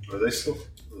 Are they still?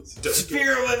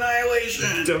 Sphere of annihilation.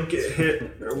 hit. Don't get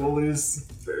hit, or we'll lose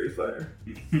fairy fire.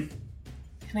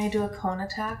 Can I do a cone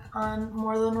attack on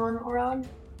more than one Orog?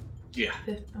 Yeah.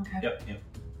 Okay. Yep.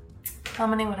 How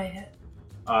many would I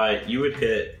hit? You'd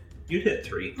hit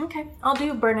 3. Okay. I'll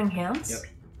do Burning Hands. Yep. Okay.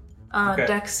 Okay.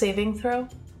 Dex saving throw.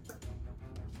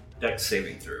 Dex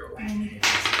saving throw.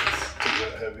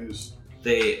 Have used.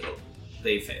 They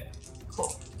fail.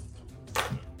 Cool.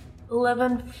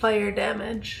 11 fire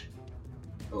damage.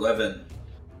 11.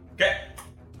 Okay.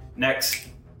 Next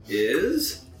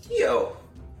is Yo.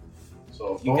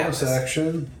 So You got bonus this.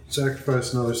 action,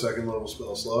 sacrifice another second level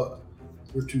spell slot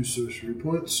for 2 sorcery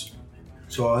points.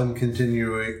 So I'm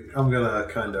continuing. I'm gonna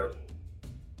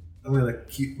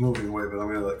keep moving away, but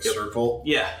I'm gonna Yep. circle.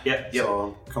 Yeah. Yep.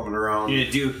 So I'm coming around. You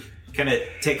need to kind of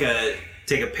take a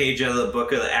page out of the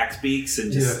book of the axe beaks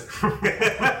and just.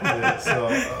 Yeah, so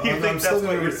You think that's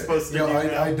what you're supposed to do?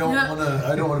 I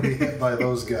don't want to be hit by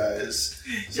those guys.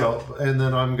 So and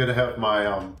then I'm gonna have my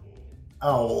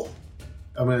owl.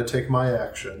 I'm gonna take my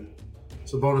action.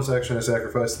 So bonus action, I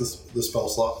sacrifice the spell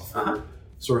slot for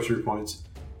sorcery points.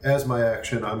 As my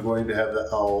action, I'm going to have the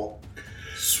owl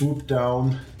swoop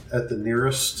down at the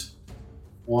nearest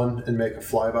one and make a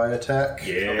flyby attack.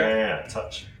 Yeah,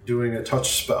 touch. Doing a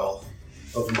touch spell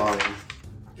of mine,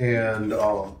 and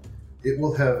it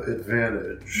will have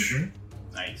advantage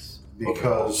Nice.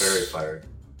 because Fairy fired.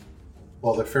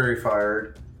 well, they're fairy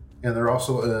fired, and they're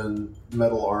also in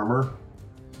metal armor.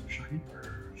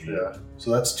 Yeah,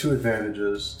 so that's 2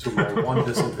 advantages to my 1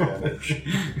 disadvantage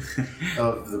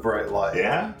of the bright light.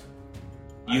 Yeah?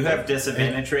 You have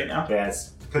disadvantage right now.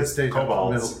 Yes. Because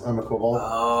Kobolds. I'm a kobold.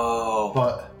 Oh.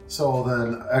 But so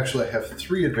then, actually, I have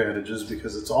 3 advantages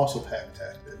because it's also pack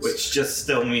tactics. Which just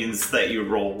still means that you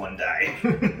roll 1 die.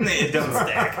 It don't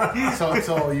stack.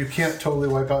 so you can't totally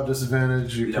wipe out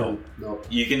disadvantage. You No. can no.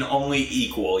 You can only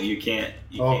equal. You can't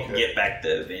Okay. get back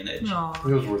to advantage. No.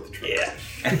 It was worth the try. Yeah.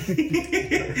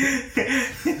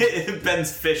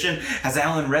 Ben's fishing. Has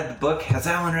Alan read the book? Has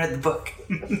Alan read the book?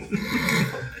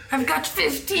 I've got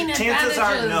 15 advantages. Chances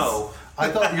are no. I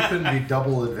thought you couldn't be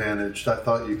double advantaged. I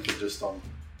thought you could just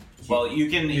Well, you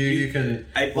can. you can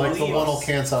I like the believe- one will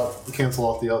cancel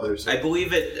out the others. I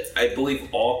believe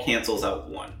all cancels out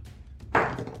 1.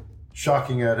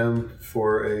 Shocking at him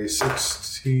for a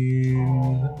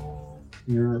 16.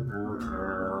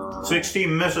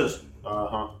 16 misses.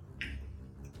 Uh-huh.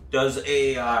 Does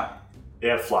a They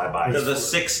have flybys. does a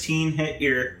 16 hit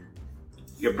your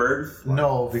bird?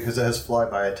 No, because it has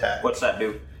flyby attack. What's that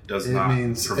do? Does It not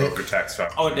means provoke it- attacks.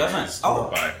 Oh, it doesn't. Oh.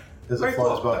 By. As Very it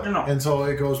flies cool. by. I don't know. And so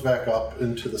it goes back up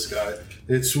into the sky.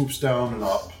 It swoops down and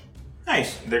up.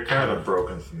 Nice. They're kind of a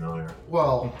broken familiar.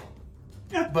 Well,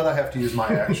 but I have to use my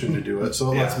action to do it,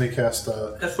 so it lets me cast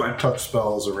a That's fine. touch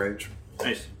spell as a range.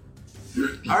 Nice.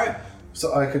 All right.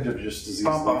 So I could have just as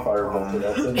easily Bum, bum, firebolted it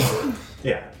up then. but-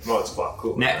 Yeah. Well, it's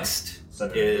cool. Next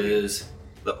is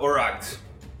the Orogs.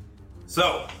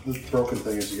 So, The broken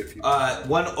thing is you get people.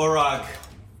 one Orog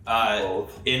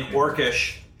in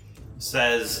Orcish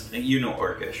says, you know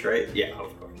Orcish, right? Yeah,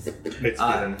 of course. It's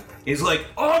given. He's like,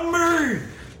 on me!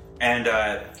 And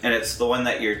it's the one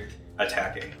that you're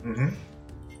attacking. Mm-hmm.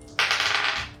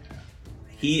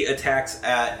 He attacks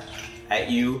at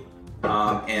you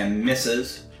and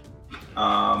misses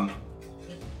at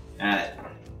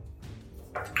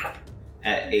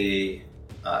a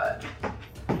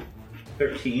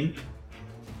 13.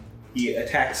 He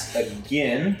attacks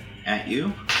again at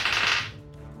you,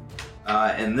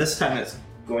 and this time it's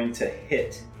going to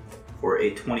hit for a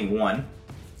 21.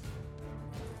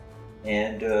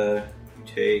 And you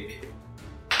take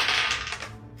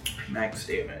max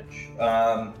damage.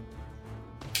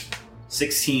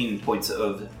 16 points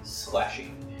of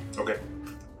slashing. Okay.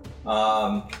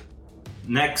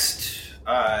 Next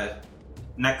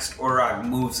Orog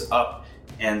moves up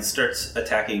and starts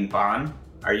attacking Bon.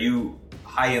 Are you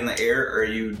high in the air or are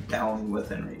you down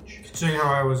within range? Considering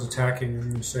how I was attacking,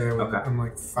 I'm gonna say Okay. I'm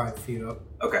like 5 feet up.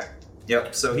 Okay.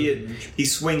 Yep. So he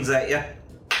swings at you,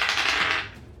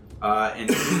 and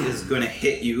he is going to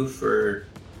hit you for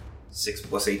 6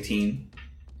 plus 18,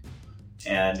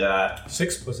 and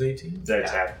 6 plus 18. Is that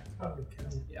attack?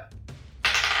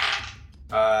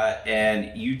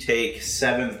 and you take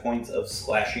 7 points of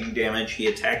slashing damage. He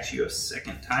attacks you a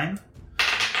second time,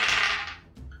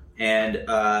 and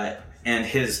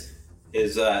his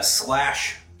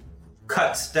slash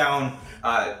cuts down,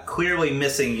 clearly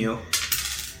missing you.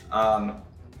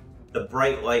 The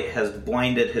bright light has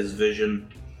blinded his vision,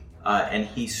 and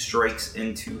he strikes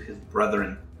into his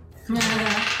brethren,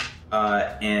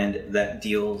 and that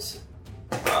deals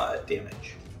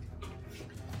damage.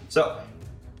 So,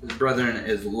 his brethren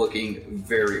is looking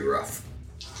very rough.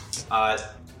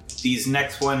 These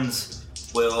next ones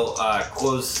will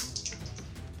close.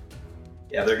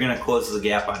 Yeah, they're gonna close the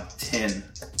gap on 10.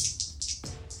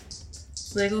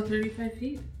 So they go 35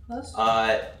 feet plus?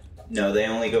 No, they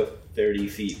only go 30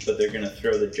 feet, but they're gonna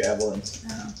throw the javelins.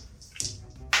 Oh.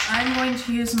 I'm going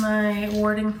to use my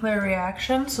warding flare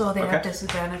reaction, so they have Okay.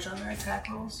 disadvantage on their attack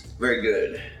rolls. Very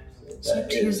good. So you have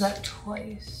to use that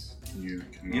twice. You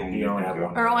can You only only have do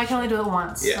one. Or I can only do it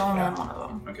once, Yeah. so only on one of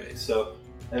them. Okay, so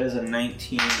that is a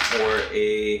 19 or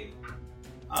a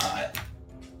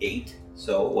 8.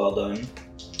 So well done.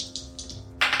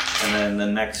 And then the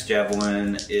next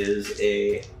javelin is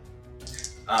a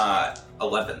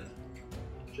 11.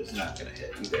 Just not gonna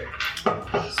hit either.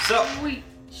 So, Sweet.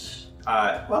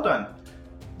 well done.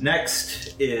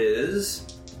 Next is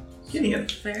Gideon.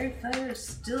 Fairy fire is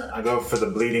still up. I go for the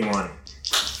bleeding one.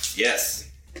 Yes.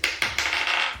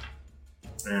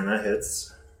 And that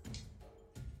hits.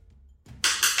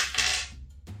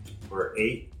 For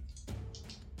 8.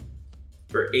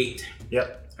 For 8.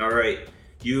 Yep. All right.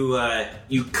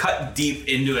 You cut deep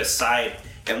into his side,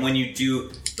 and when you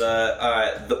do,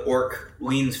 the orc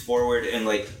leans forward and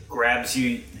like grabs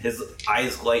you. His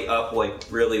eyes light up like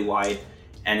really wide,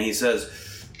 and he says,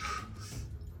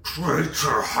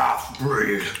 "Traitor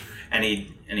half-breed," and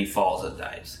he falls and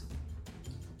dies.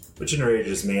 Which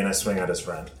enrages me, and I swing at his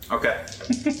friend. Okay.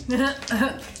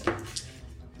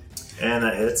 And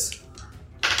that hits.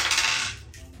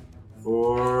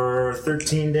 For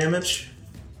 13 damage.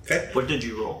 Okay. What did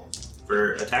you roll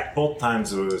for attack? Both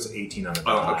times it was 18 on the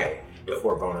die. Oh, okay.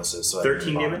 Before bonuses. So I 13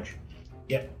 didn't bother. damage.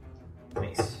 Yep.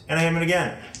 Nice. And I hit him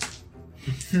again.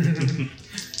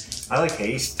 I like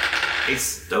haste.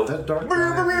 It's dope. That dark guy.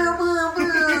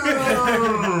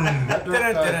 That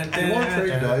dark guy. You want to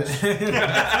trade dice?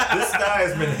 This guy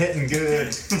has been hitting good.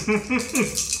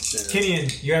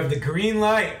 Kinian, you have the green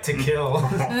light to kill.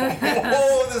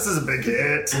 Oh, this is a big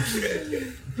hit.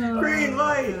 Green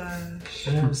light.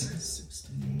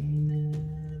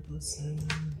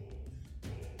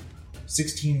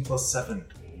 16 plus 7.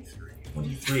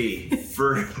 23.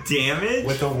 For damage?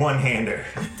 With a one-hander.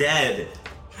 Dead.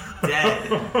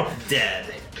 Dead.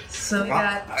 So we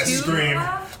got I 2 scream,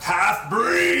 left.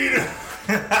 half-breed!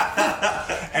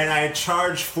 And I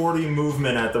charge 40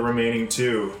 movement at the remaining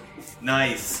 2.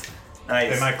 Nice.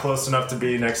 Am I close enough to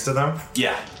be next to them?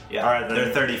 Yeah. All right, then.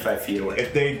 They're 35 feet away.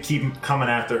 If they keep coming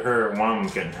after her, one of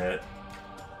them's getting hit.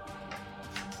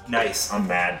 Nice. I'm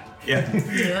mad. Yeah.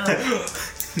 Yeah.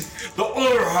 The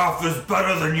other half is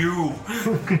better than you.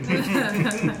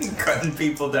 Cutting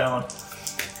people down.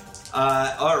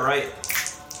 All right.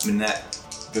 Minette.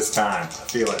 This time, I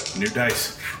feel it. New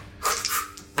dice.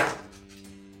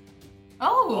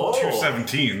 Oh. Two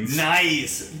 17s.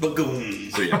 Nice.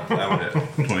 Bagoon. So yeah, that would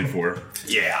hit. 24.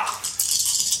 Yeah.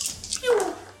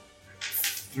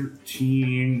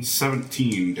 13,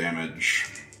 17 damage.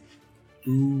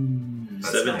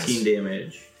 That's 17 nice.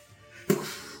 damage.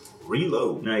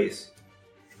 Reload. Nice.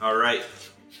 All right.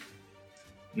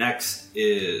 Next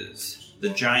is the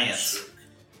giants.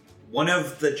 One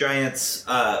of the giants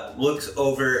looks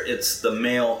over. It's the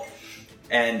male,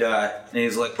 and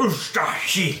he's like,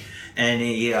 "Ustashi," and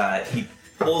he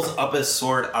pulls up his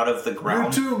sword out of the You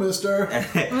ground. too, mister.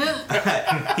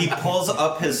 He pulls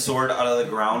up his sword out of the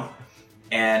ground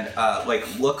and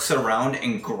like looks around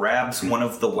and grabs one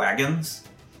of the wagons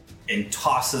and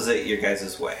tosses it your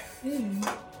guys' way.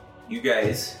 You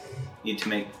guys need to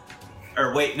make,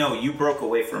 or wait, no, you broke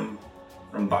away from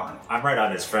Bond. I'm right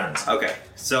on his friends. Okay,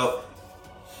 so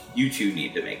you two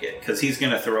need to make it because he's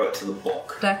gonna throw it to the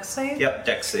bulk. Dex save? Yep,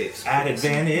 dex saves. At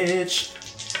advantage.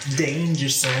 Danger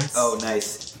sense. Oh,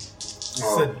 nice. It's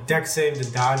a dex save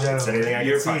to dodge out Is of anything I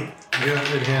You're can see? fine. You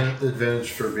have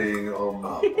advantage for being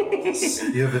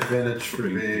you have advantage for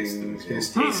being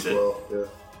hasty as well. Yeah.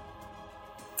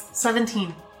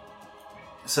 17.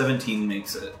 17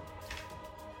 makes it.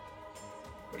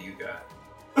 What do you got?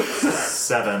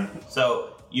 7.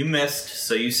 So you missed.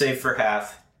 So you save for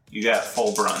half. You got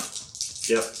full brunt.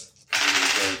 Yep.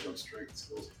 Advantage on strength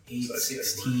skills. 8,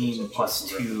 16 plus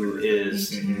 2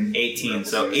 is 18.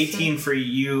 So 18 for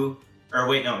you. Or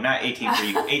wait, no, not 18 for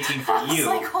you. 18 for I was you.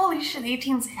 like, holy shit,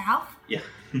 18's half? Yeah.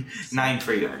 9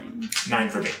 for you. 9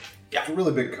 for me. It's a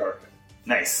really big card.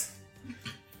 Nice.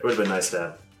 It would have been nice to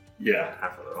have Yeah.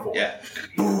 half of the roll. Yeah.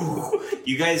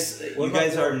 You guys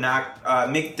are knocked.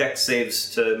 Make dex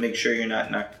saves to make sure you're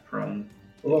not knocked prone.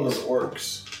 What about those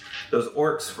orcs? Those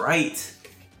orcs, right?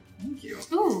 Thank you.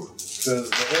 Ooh. Because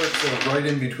the orcs are right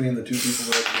in between the two people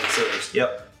that are considered.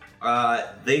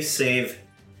 Yep. They save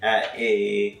at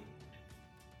a.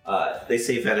 They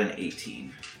save at an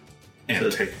 18 And So-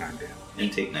 take 9 damage.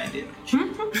 and take 9 damage.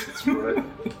 That's right.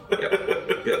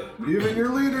 Yep. Even your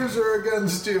leaders are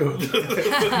against you.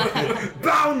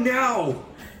 Bow now.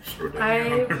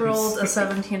 I rolled a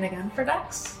 17 again for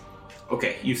Dex.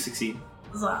 Okay, you succeed.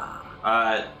 Zah.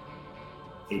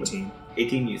 18.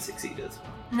 18, you succeeded.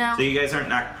 Now, So you guys aren't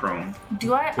knocked prone.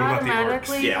 do I about the orcs?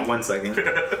 automatically... Yeah, 1 second.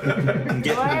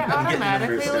 Do I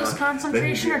automatically lose down.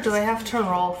 concentration, or do I have to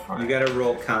roll for You it? gotta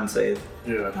roll con save.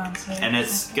 Yeah. Con save. And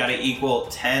it's gotta equal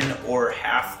 10 or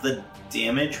half the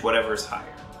damage, whatever's higher.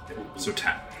 So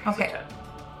 10. Okay.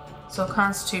 So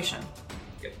Constitution.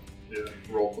 Yeah.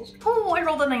 Roll plus. Oh, I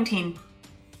rolled a 19.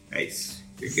 Nice.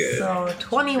 You're good. So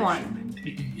 21.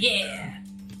 Yeah.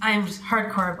 I'm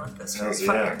hardcore about this. Hells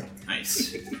Fuck yeah. it.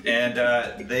 Nice. And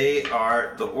the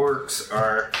orcs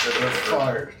are They're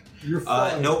fired. You're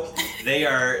fired. nope. They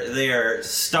are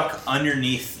stuck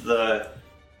underneath the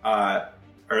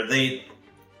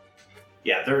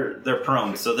they're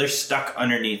prone, so they're stuck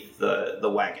underneath the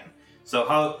wagon. So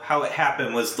how it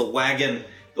happened was the wagon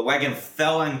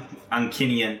fell on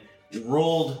Kinian,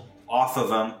 rolled off of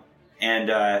him,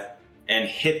 and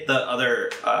hit the other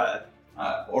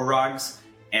Orogs,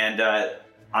 and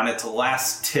on its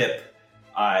last tip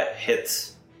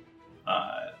hits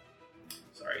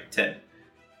Tin.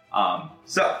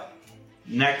 So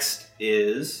next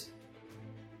is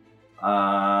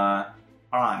on.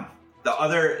 The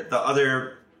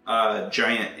other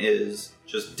giant is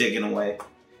just digging away.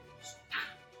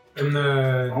 And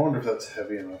I the wonder if that's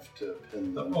heavy enough to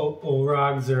pin them.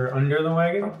 Orogs are under the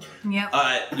wagon? Yep.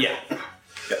 Yeah.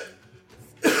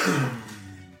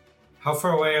 How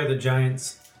far away are the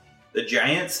giants? The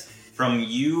giants from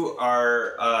you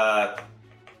are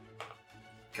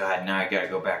God, now I gotta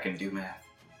go back and do math.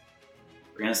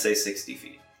 We're gonna say 60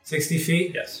 feet. 60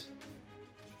 feet? Yes.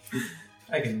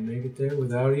 I can make it there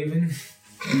without even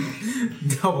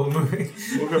double moving.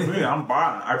 Look at me, I'm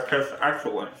Bon. I press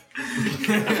excellent.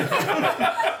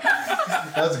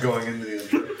 That's going into the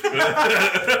intro.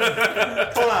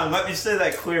 Hold on, let me say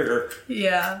that clearer.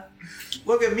 Yeah.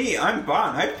 Look at me, I'm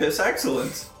Bon. I piss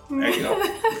excellence. There you go.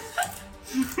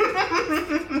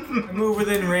 I move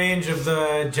within range of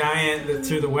the giant that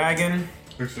threw the wagon.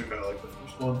 Actually, kind of like the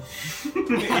first one.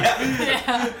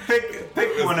 Yeah.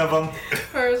 Pick one of them.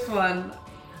 First one.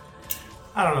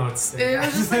 I don't know what to say. It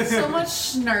was just like so much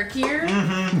snarkier.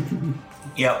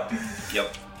 Yep.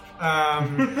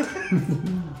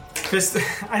 Fist.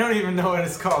 I don't even know what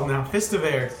it's called now. Fist of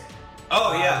Air.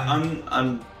 Oh yeah,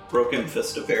 unbroken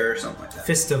fist of air or something like that.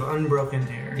 Fist of Unbroken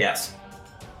Air. Yes.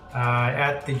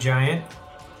 At the giant.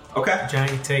 Okay.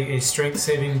 Giant can take a strength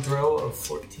saving throw of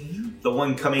 14. The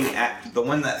one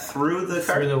that threw the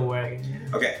card. Through the wagon.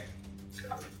 Yeah. Okay.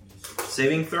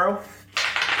 Saving throw.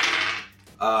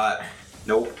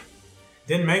 Nope.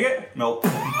 Didn't make it? Nope.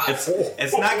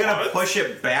 It's not gonna push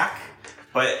it back,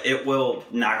 but it will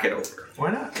knock it over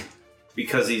Why not?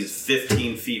 because he's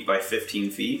 15 feet by 15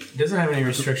 feet. It doesn't have any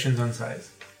restrictions on size.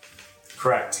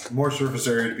 Correct. More surface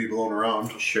area to be blown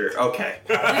around. Sure. Okay.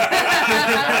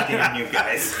 Damn you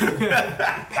guys.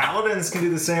 Paladins can do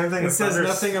the same thing. It with says Thunder-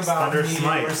 nothing about Thunder medium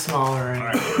Smite. or smaller.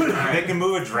 They can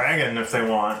move a dragon if they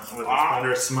want with a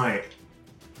Thunder Smite.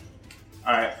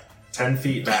 All right. 10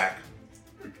 feet back.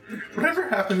 Whatever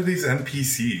happened to these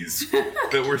NPCs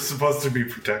that we're supposed to be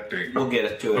protecting? We'll get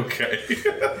it to it. Okay.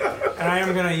 And I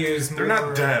am gonna use They're more-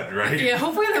 not dead, right? Yeah,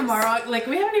 hopefully the Marog, like,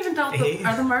 we haven't even dealt Eight.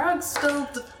 are the Marogs still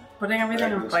putting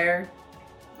everything on fire?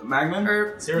 The Magman.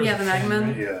 Or, Zero's yeah, the a pain, Magman.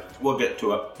 right? Yeah. We'll get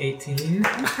to it. 18.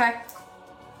 Okay.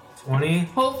 20.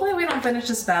 Hopefully we don't finish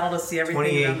this battle to see everything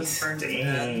 28. around us burn to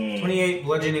death. 28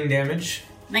 bludgeoning damage.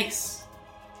 Nice.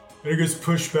 I just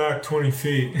push back 20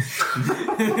 feet.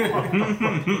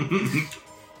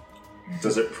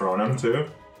 Does it prone him too?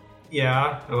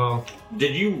 Yeah, well,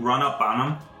 Did you run up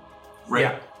on him? Right.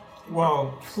 yeah.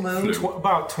 Well, Flu.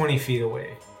 about 20 feet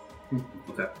away.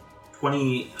 Okay.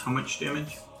 20. How much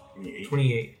damage?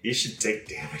 28. He should take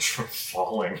damage from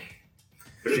falling.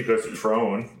 If he goes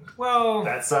prone, Well,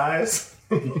 that size.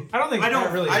 I don't think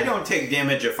that really. I don't take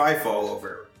damage if I fall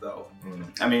over, though.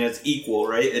 I mean, it's equal,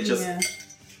 right? It's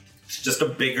just a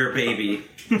bigger baby.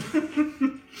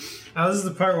 Now, this is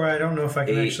the part where I don't know if I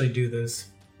can 8. actually do this.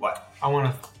 What? I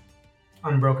want to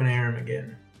Unbroken Arm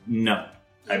again. No.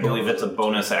 I believe it's a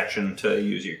bonus action to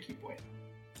use your key point.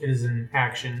 It is an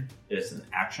action. It is an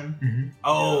action? Mm-hmm.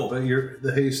 Oh! But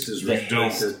the haste is The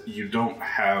restricted. You don't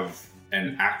have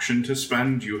an action to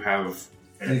spend. You have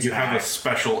a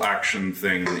special action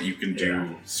thing that you can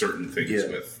do certain things Yeah.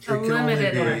 with. A It can only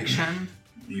limited be action.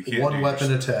 You can't One do weapon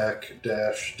yours. attack,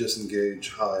 dash, disengage,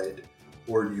 hide,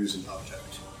 or use an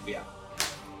object. Yeah.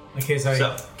 In case I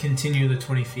So- continue the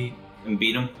 20 feet And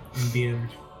beat him? and beat him.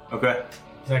 Okay.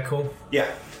 Is that cool? Yeah.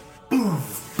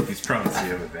 He's prone, so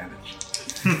you have advantage.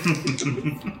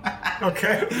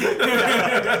 Okay.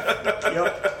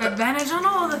 Advantage on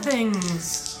all the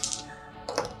things.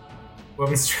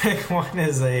 Weapon strike 1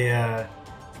 is a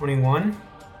 21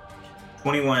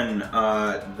 21,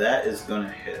 that is gonna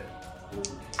hit.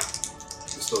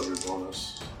 It's still your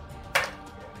bonus.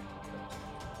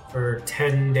 for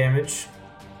 10 damage.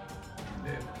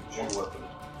 One weapon.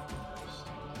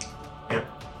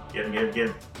 Get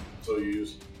him. So you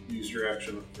use your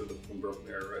action for the Unbroken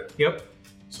Arrow, right? Yep.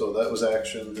 So that was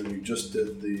action, and you just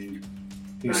did the. You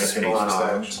Nice. bonus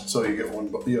Unarmed. action. So you get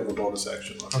one. You have a bonus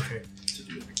action left. Okay. To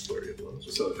do a flurry of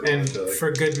blows. So if you And want to, like,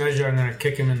 for good measure, I'm gonna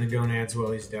kick him in the gonads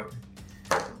while he's down.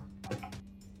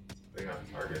 They got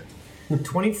a target.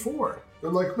 24. they're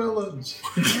like melons.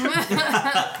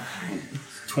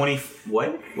 20,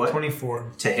 what? What?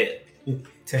 24 To hit.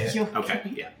 to hit. Okay,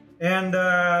 yeah. And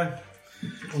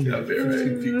Yeah,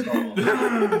 very. 15 feet tall.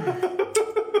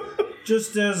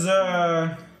 just as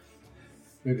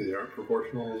Maybe they aren't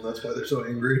proportional, and that's why they're so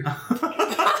angry.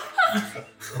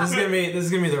 this is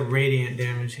gonna be the radiant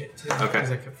damage hit too. Okay.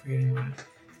 Because I kept forgetting about it.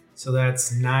 So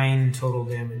that's 9 total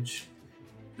damage.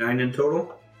 9 in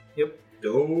total? Yep.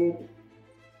 Dope.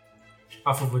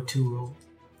 Off of a 2 roll.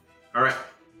 Alright.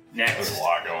 There's Next. a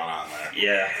lot going on there.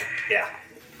 Yeah.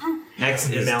 Next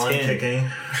is Melon 10. picking.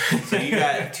 So you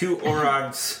got 2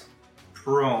 Orogs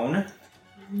prone,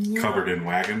 Covered in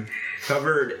wagon.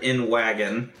 covered in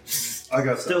wagon, I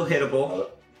got still that. hittable.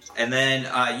 And then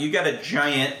you got a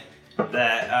giant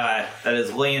that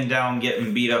is laying down,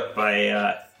 getting beat up by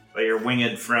your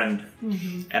winged friend,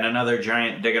 and another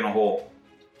giant digging a hole.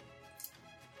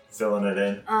 Filling it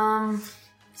in.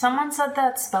 Someone said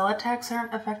that spell attacks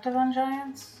aren't effective on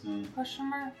giants? Question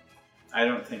mark? I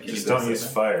don't think Just don't use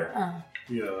fire. Oh.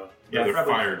 Yeah, Yeah, They're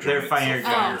probably- fire they're giants. fire so Your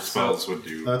giants. spells would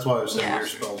do. that's why I was saying Yeah. your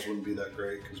spells wouldn't be that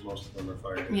great because most of them are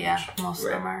fire damage. Yeah, most of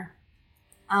them Right.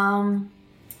 are.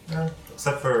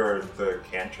 Except for the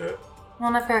cantrip.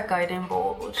 Well, I've got Guiding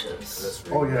Bolt, which is That's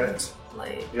Oh yeah, radiant.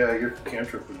 like. yeah. Your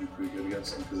cantrip would be pretty good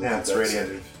against them because Yeah, it's it's a dex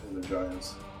radiant. save in the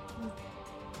giants.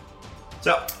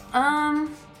 So,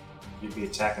 You'd be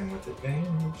attacking with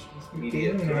advantage.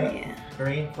 Immediate threat. Yeah.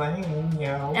 Green flame,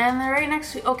 yo. And they're right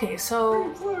next to. Okay,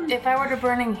 so if I were to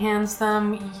Burning Hands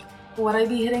them, would I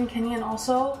be hitting Kenyon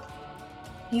also?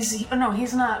 He's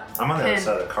not. I'm on the other pinned.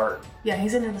 side of the cart. Yeah,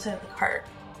 he's on the other side of the cart.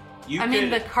 you I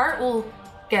mean, the could- cart will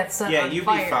get set yeah, on you'd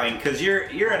fire. be fine because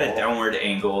you're at a downward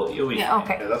angle. You'll be Yeah. fine.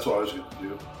 Okay. Yeah, that's what I was going to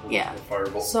do. Yeah. The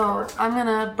firebolt. So I'm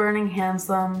gonna Burning Hands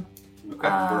them. burn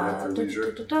at their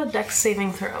leisure. Dex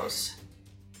saving throws.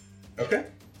 Okay.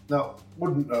 Now,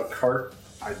 wouldn't a cart?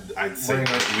 I'd say Bring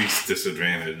at it. least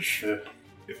disadvantage Yeah.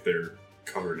 if they're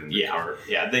covered in the Yeah, cart.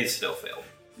 yeah, they still failed.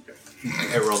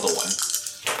 I rolled a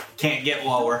 1. Can't get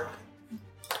lower.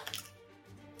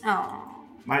 Oh.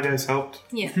 My dice helped.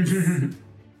 Yes. 9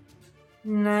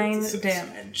 That's a 6.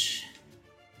 damage.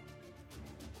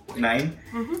 9.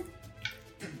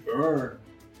 Burn.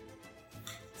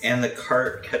 And the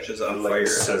cart catches on Like fire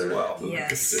so. as well. Yes.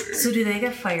 Consider. So do they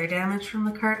get fire damage from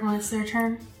the cart when it's their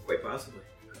turn? Quite possibly.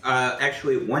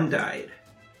 Actually, 1 died.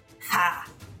 Ha!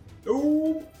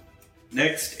 Oh.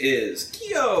 Next is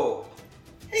Kyo.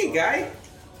 Hey, guy.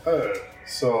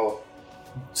 So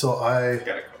I Got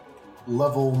a couple.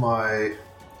 level my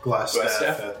glass Glass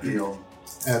staff staff?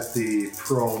 at the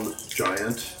prone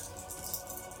giant,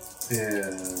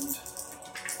 and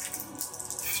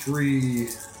 3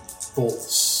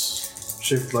 bolts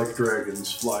shaped like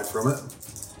dragons fly from it.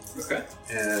 Okay.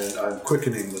 And I'm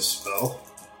quickening this spell.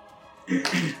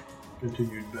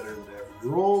 Continued better than average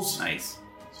rolls. Nice.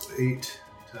 So 8,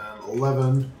 10,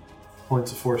 11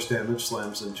 points of force damage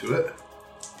slams into it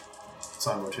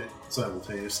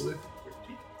simultaneously.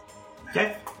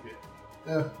 Okay.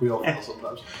 Yeah, we all fail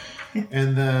sometimes.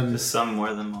 And then, Some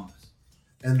more than most.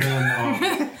 and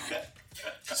then,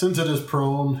 since it is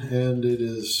prone and it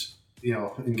is,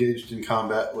 engaged in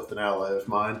combat with an ally of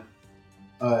mine,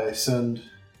 I send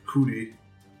Hootie.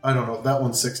 I don't know. That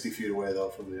one's 60 feet away though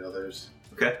from the others.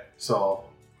 Okay. So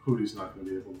Hootie's not going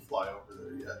to be able to fly over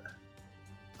there yet.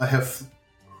 I have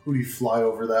Hootie fly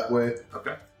over that way,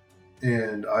 Okay.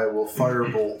 and I will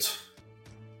firebolt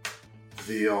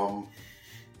the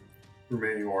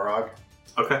remaining Orog.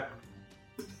 Okay.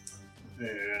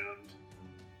 And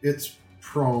it's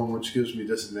prone, which gives me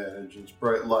disadvantage. It's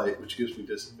bright light, which gives me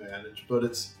disadvantage. But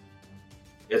it's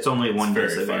only one very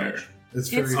disadvantage. fire.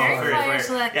 it's It's very very fire. fire,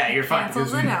 so that Yeah, you're fine.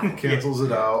 cancels it out. cancels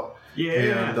it out.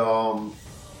 Yeah. And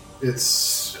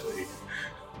it's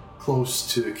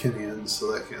close to Kinian,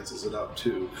 so that cancels it out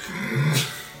too.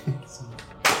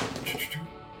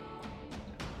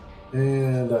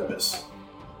 And I miss.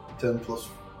 10 plus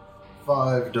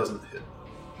 5 doesn't hit.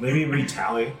 Maybe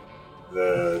retally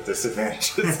the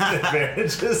disadvantages and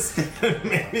advantages.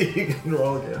 Maybe you can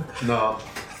roll again. No.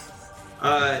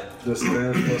 Uh,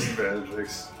 Disadvantage plus advantage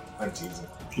makes. I'm teasing.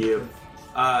 you.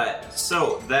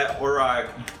 So that Orog,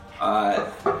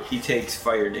 he takes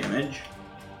fire damage.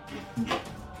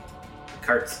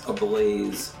 Cart's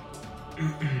ablaze.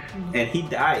 And he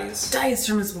dies. Dies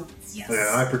from his wounds. Yes.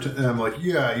 Yeah, I pretend. And I'm like,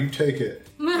 yeah, you take it.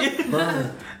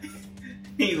 Burn.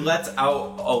 He lets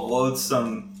out a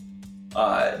loathsome,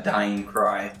 dying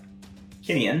cry.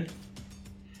 Kinian,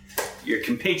 your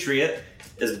compatriot,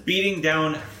 is beating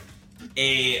down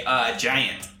a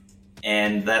giant.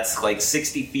 And that's like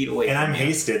 60 feet away And from I'm you.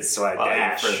 hasted, so I Well, you're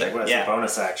dash further. as Yeah. a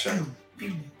bonus action.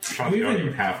 Sean, you don't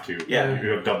even have to. Yeah. You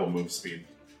have double move speed.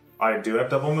 I do have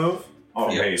double move?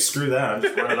 Oh, Yeah. hey, screw that. I'm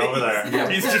just running over there.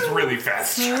 He's just really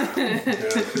fast. Yeah,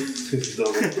 it's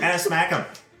double. And I smack him.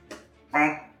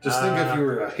 Just think if you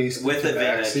were a hasty With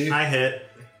advantage. I hit.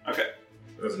 Okay.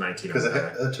 It was 19. because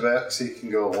a tabaxi can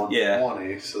go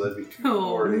 120, so that'd be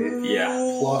 240. Yeah.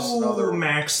 Plus another Ooh,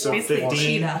 max, so Basically 15.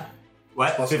 cheetah.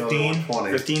 What? plus 15? another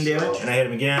 120. 15 damage? And I hit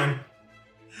him again.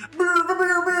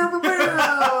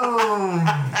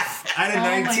 I had a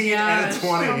 19 and a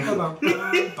 20.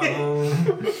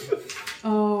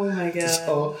 Oh my god.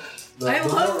 So, I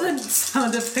love the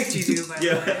sound effect you do, by the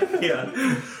way. Yeah.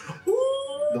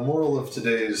 The moral of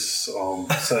today's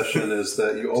session is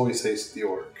that you always haste the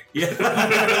orc. Yeah.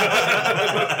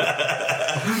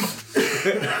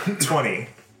 20.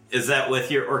 Is that with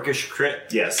your orcish crit?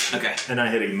 Yes. Okay. And I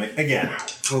hit him again.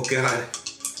 Oh god.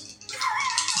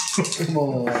 Come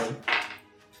on.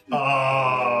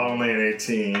 Oh, only an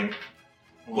 18.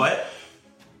 What?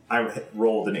 I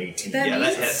rolled an 18. That Yeah, that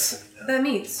meets. hits. That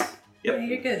meets. Yep. Yeah,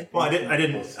 you're good. Well, I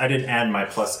didn't add my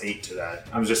plus 8 to that.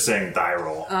 I was just saying die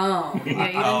roll. Oh, yeah, you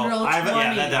didn't Oh, roll 20.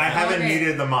 I haven't Okay.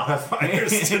 needed the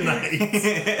modifiers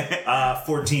tonight.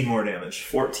 14 more damage.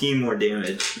 14 more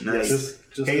damage. Nice. Just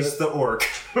Haste the orc.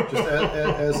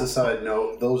 as a side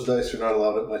note, those dice are not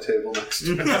allowed at my table next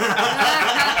to me.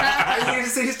 I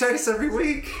use these dice every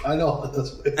week. I know.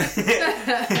 That's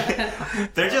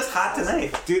They're just hot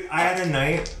tonight. Dude, I had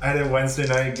a Wednesday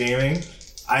night gaming.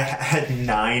 I had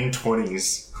 9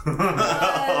 20s.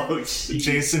 Oh shit.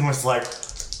 Jason was like,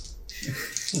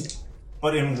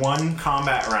 but in one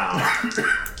combat round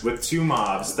with 2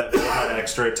 mobs that had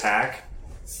extra attack,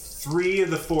 3 of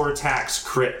the 4 attacks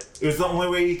crit. It was the only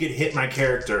way he could hit my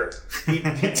character. He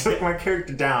took my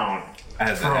character down. I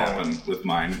had that happen with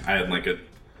mine. I had like a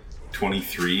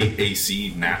 23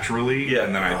 AC naturally, Yeah.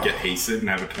 and then I'd get hasted and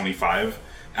have a 25,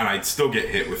 and I'd still get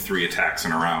hit with 3 attacks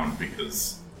in a round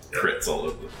because crits all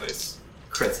over the place.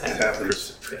 Crits it happen.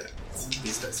 happens.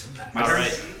 These dice are mad. All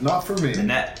right. Not for me.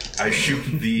 Annette. I shoot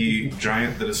the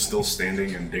giant that is still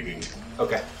standing and digging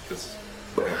Okay. because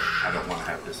I don't want to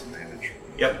have disadvantage.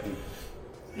 Yep.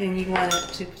 And you want it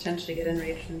to potentially get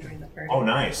enraged and join the party. Oh,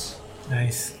 nice.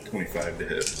 Nice. 25 to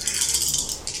hit.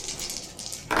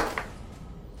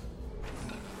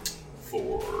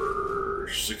 For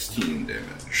 16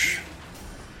 damage.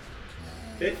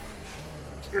 Okay.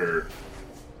 Or,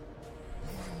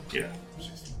 yeah.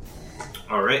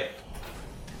 All right.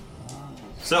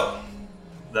 So,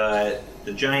 the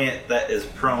giant that is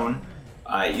prone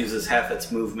uses half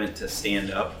its movement to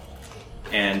stand up,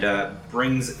 and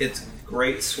brings its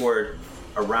great sword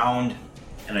around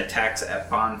and attacks at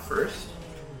Bond first.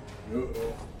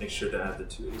 Make sure to add the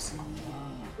 2 AC.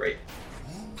 Great.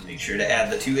 Make sure to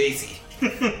add the 2 AC.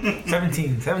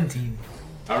 17.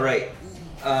 All right.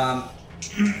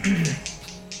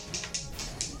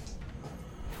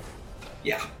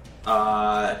 Yeah.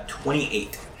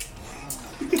 28.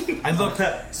 I look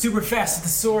super fast at the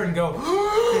sword and go,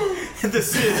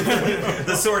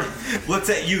 The sword looks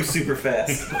at you super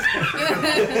fast.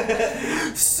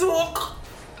 Sook!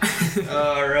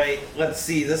 All right. Let's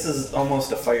see. This is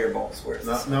almost a fireball's worth.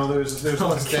 No, there's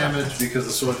less damage because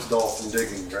the sword's dull from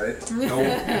digging, right?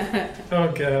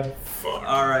 Oh god.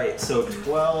 All right. So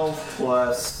 12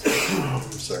 plus I'm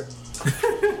sorry.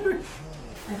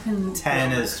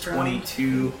 10 is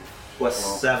 22.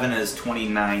 Plus 7 is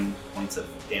 29 points of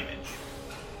damage.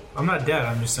 I'm not dead,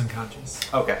 I'm just unconscious.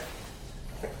 Okay.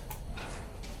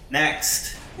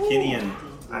 Next, Kinian.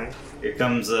 Hi. Here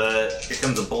comes a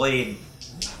blade.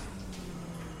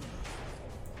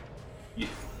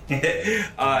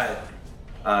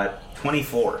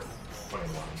 24.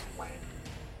 21.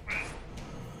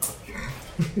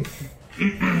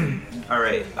 All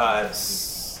right.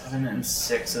 7 and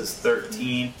 6 is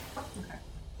 13.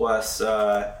 Plus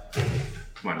 11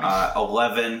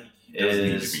 It doesn't need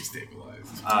to is be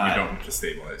stabilized. You don't have to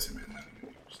stabilize him in that.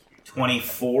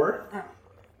 24.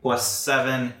 Plus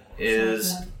 7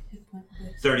 is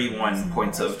 31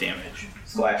 points of damage.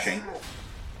 Slashing.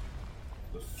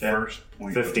 The first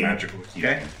point 15. of magical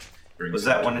healing Okay. brings Was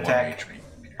that him one to attack? HP.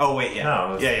 Oh wait, yeah.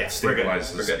 No, Yeah. We're good.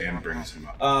 Stabilizes We're good. and brings him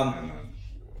up. Um,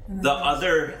 The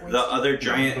other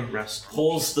giant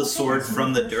pulls the sword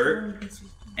from the dirt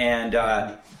and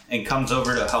comes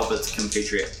over to help its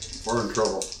compatriot. We're in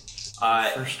trouble.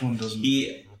 First one doesn't.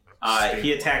 He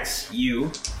attacks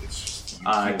you,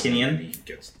 Kinian,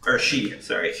 or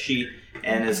she,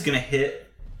 and is gonna hit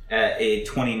at a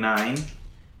 29,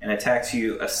 and attacks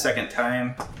you a second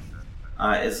time.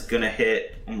 Is gonna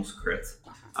hit almost crits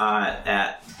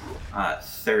at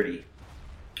 30.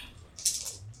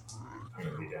 I'm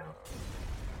gonna be down.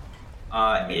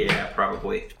 Yeah,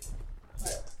 probably.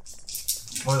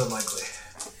 More than likely.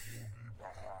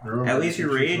 At least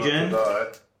you're raging.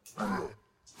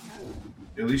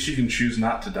 At least you can choose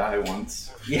not to die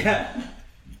once. Yeah.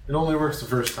 It only works the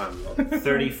first time, though.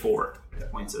 34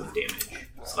 points of damage.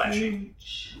 Slashing.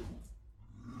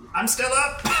 I'm still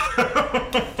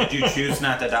up! Did you choose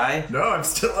not to die? No, I'm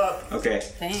still up. Okay.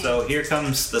 Thanks. So here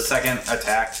comes the second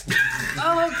attack.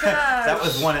 Oh my god. That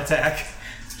was one attack.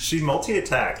 She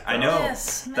multi-attacked. I know.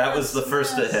 Yes, That was the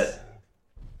first to hit.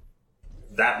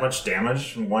 That much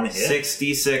damage from one hit?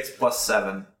 66 plus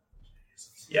 7.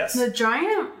 Yes. The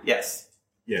giant? Yes.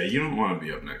 Yeah, you don't want to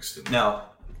be up next to them. No.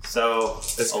 So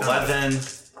It's 11.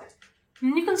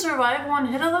 You can survive one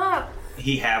hit of that?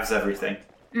 He halves everything.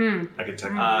 I could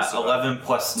technically survive. 11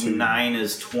 plus 9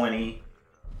 is 20.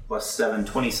 Plus 7,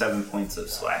 27 points of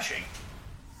slashing.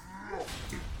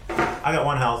 I got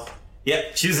 1 health.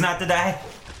 Yep. Choose not to die.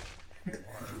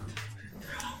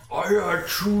 I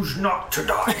choose not to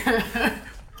die.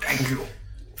 Thank you.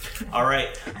 All right,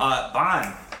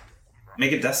 Bond,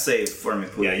 make a death save for me,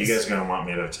 please. Yeah, you guys are gonna want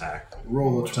me to attack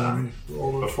Roll a 20.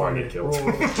 Roll a before I 20. get killed.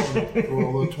 Roll a 20.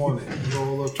 Roll a 20.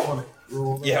 Roll a 20.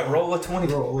 Roll a Yeah, roll a 20.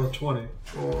 Roll a 20.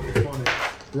 Roll a 20.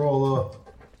 Roll a.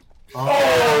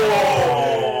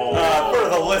 For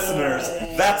the listeners,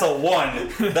 that's a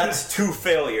 1. That's 2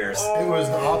 failures. It was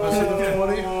the opposite of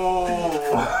 20.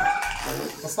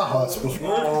 That's not how it's supposed to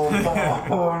work.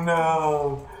 Oh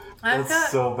no. I've got.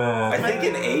 So bad. I think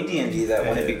in AD&D that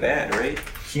wouldn't be bad, right?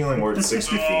 Healing word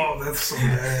 60 feet. That's so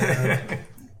bad.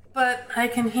 But I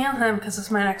can heal him because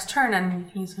it's my next turn and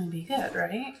he's gonna be good,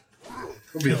 right?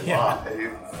 He'll be alive.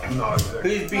 No,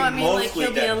 exactly. He's Well, I mean, like, mostly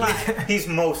he'll be dead. alive. He's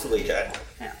mostly dead.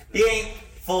 Yeah. He ain't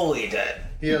fully dead.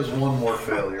 He has one more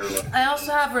failure left. I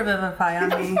also have Revivify on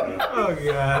me, Oh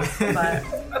god.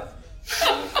 but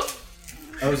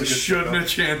That was a good Shouldn't have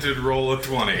chanted roll a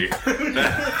 20.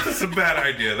 That's a bad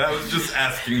idea. That was just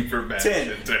asking for bad 10.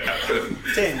 shit to happen.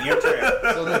 10, your turn.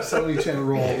 So next time we can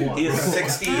roll a 1. He is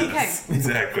 60. okay.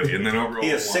 Exactly, and then I'll roll He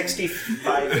is a 1.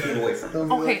 65 feet away from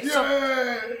him. Okay,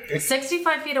 so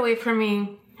 65 feet away from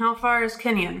me. How far is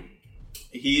Kenyon?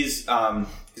 He's about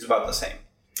the same.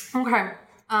 Okay.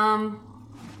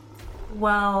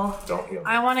 Well, Don't heal.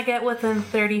 I want to get within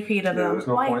 30 feet of Yeah, him. there's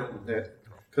no Why? point in it.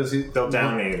 Because he. They'll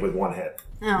down me with 1 hit.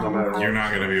 No. No matter You're not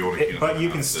going to be able to heal. But you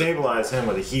can That's it. stabilize him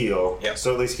with a heal, Yep.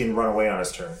 so at least he can run away on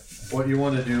his turn. What you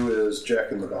want to do is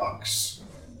Jack in the Box.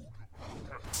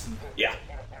 Yeah.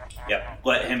 Yep.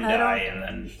 Let him I die don't- and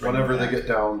then. Whenever they get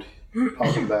downed,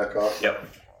 pop him back up. Yep.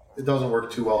 It doesn't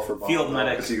work too well for Bob Field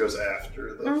medic. because he goes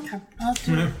after the. Okay, I'll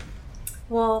do it.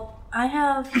 Well, I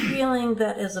have healing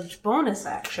that is a bonus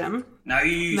action.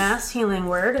 Nice. Mass healing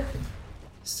word.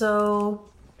 So,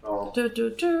 Oh.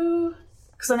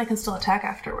 because then I can still attack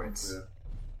afterwards.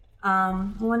 Yeah.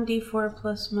 1d4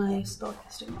 plus my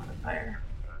spellcasting modifier.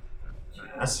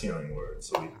 Mass healing word,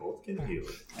 so we both get healed.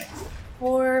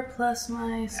 4 plus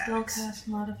my spellcast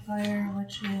modifier,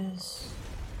 which is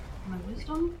my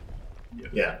wisdom.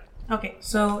 Yeah. Okay,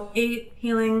 so 8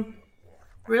 healing,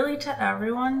 really to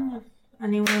everyone. If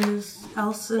anyone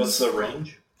else is. What's the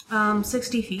range?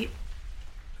 60 feet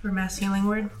for mass healing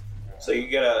word. So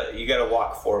you gotta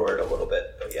walk forward a little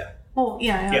bit, but yeah. Oh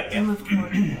yeah, Yep. I moved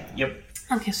forward. Yep.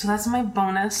 Okay, so that's my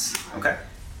bonus, Okay.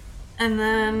 and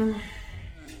then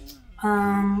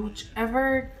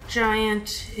whichever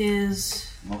giant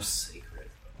is Most sacred.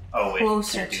 Oh wait,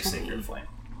 Closer can't do to sacred me. flame.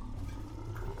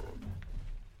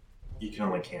 You can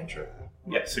only cantrip.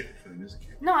 Yep. Sacred Flame is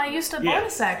cute. no, I used a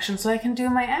bonus action, so I can do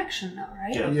my action now,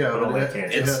 right? Yeah, but only but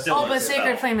cantrip. It's still Oh, a but spell.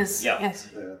 sacred flame is Yeah. yes.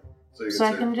 Yeah. So I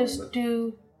can sacred just flame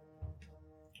do.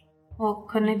 Well,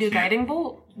 couldn't I do can't. guiding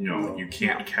bolt? No, you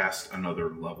can't No. cast another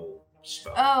level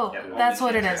spell. Oh, Yeah, that's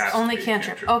only what it is. cantrip. Only Has to be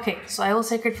cantrip. cantrip. Okay, so I will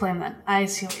sacred flame then. I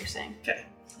see what you're saying. Okay.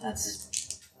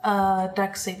 That's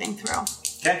dex saving throw.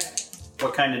 Okay.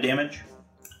 What kind of damage?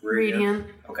 Radiant.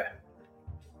 Okay.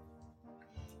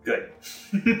 Good.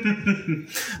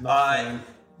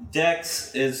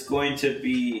 Dex is going to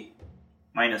be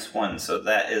 -1, so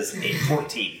that is a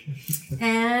 14. She's at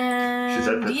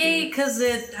And 15. yay, because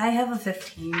I have a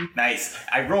 15. Nice.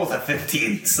 I rolled a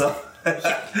 15, so.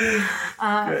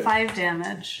 5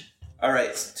 damage. All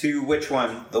right. To which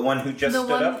one? The one who just The stood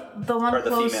one, up? the one or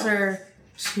the female? closer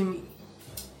to me,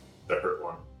 The hurt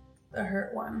one. the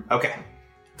hurt one. Okay.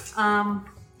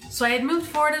 So I had moved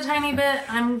forward a tiny bit.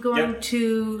 I'm going Yep.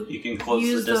 to You can close the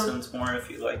use distance more if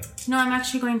you like. No, I'm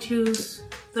actually going to use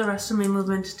the rest of my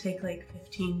movement to take like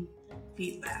 15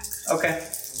 feet back. Okay.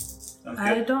 Sounds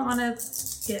I good. don't want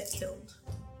to get killed.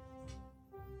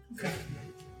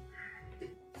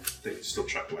 They can still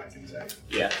chuck wagons at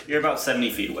you. Yeah. You're about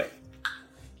 70 feet away.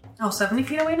 Oh, 70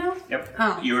 feet away now? Yep.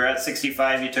 Oh. You were at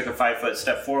 65. You took a 5-foot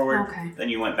step forward. Okay. Then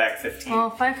you went back 15.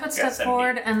 Well, 5 foot Got step 70.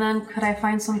 forward, and then could I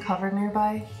find some cover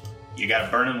nearby? You got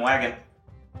a burning wagon.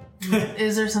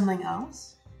 Is there something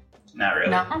else? Not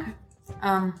really. No? Okay.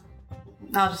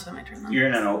 I'll just have my turn then. You're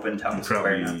in an open town You square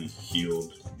probably now.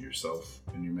 healed yourself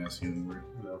in your mass healing word.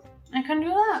 I can do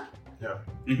that.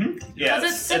 Mm-hmm. Yeah,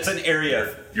 Because it's an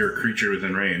area. You're a creature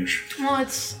within range. Well,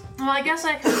 I guess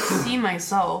I can see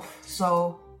myself,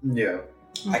 so. Yeah.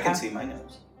 I can Okay. see my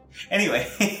nose. Anyway,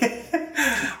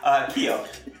 Keo.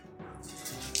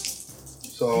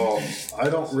 So I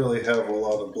don't really have a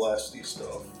lot of blasty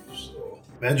stuff. So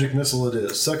magic missile it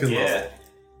is. Second Yeah.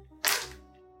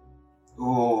 Ooh.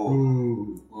 level.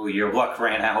 Ooh. Ooh, your luck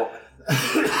ran out.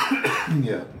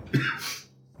 Yeah.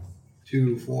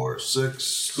 2, 4,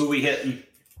 6, Who we hitting?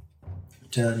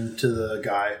 10 to the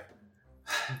guy.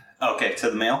 Okay, to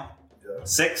the male. Yeah.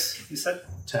 6, you said?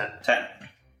 10. 10.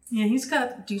 Yeah, he's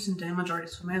got decent damage already,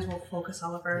 so we might as well focus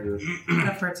all of our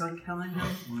efforts on killing him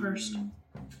first.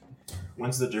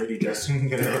 When's the dirty Justin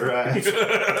gonna arrive?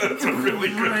 That's a really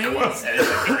good Right? question. That is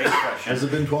a great question. Has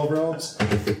it been 12 rounds?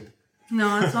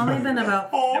 No, it's only been about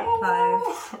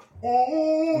 5.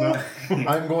 No.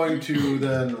 I'm going to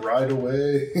then ride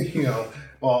away.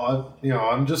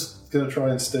 I'm just gonna try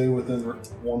and stay within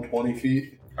 120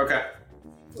 feet. Okay.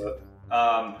 But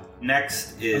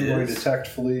Next I'm going to is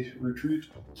tactfully retreat.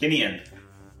 Kinian.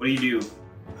 What do you do?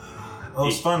 Oh,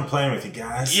 it's fun playing with you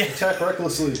guys. Yeah. Attack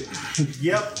recklessly.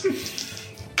 Yep.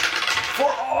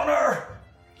 For honor!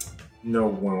 No,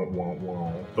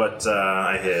 won't. But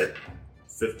I hit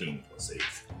 15 plus 8.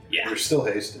 Yeah. You're still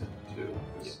hasted too.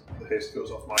 'Cause the haste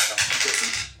goes off my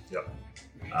concentration.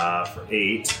 Yep. For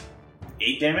 8,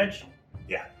 8 damage?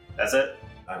 Yeah. That's it?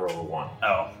 I roll a 1.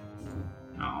 Oh.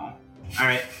 No.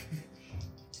 Alright.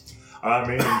 I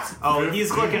mean, Oh, he's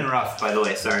looking rough, by the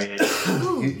way. Sorry.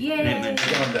 Ooh, yay! Commitment.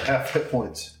 Down to half hit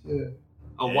points. Yeah.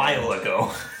 A while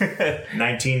ago.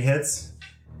 19 hits.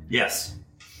 Yes.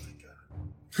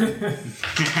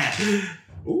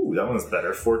 Ooh, that one's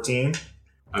better. 14.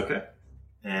 Okay.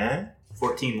 And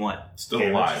 14 what? Still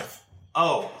Damage. alive.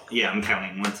 Oh, yeah, I'm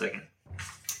counting. 1 second.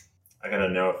 I gotta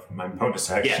know if my bonus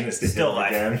action Yeah, is to hit still him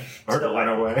alive. again or to run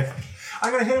away.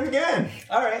 I'm gonna hit him again.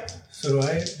 Alright. So do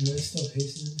I? Am I still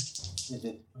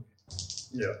hasted?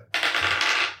 Yeah.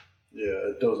 Yeah,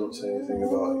 it doesn't say anything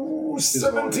about Ooh, his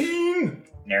 17.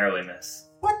 Narrowly miss.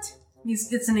 What?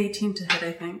 It's an 18 to hit,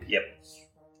 I think. Yep.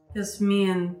 Because me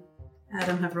and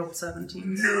Adam have rolled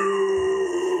 17s.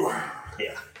 No.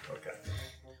 Yeah. Okay.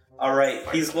 Alright,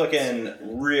 he's looking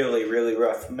really, really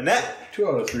rough. Manette? 2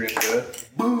 out of 3 is good.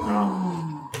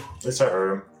 At least I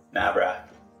heard him. Nah, brah.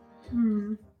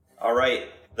 Hmm. All right.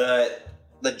 The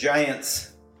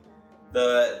giants.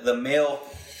 The male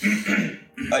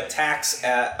attacks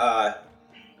at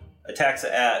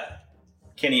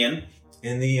Kinian.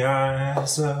 In the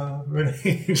eyes of an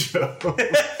angel.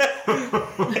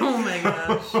 Oh my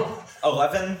gosh.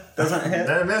 11 doesn't hit.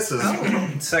 That misses.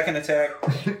 Second attack.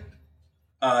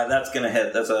 That's gonna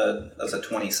hit. That's a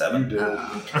 27. You did.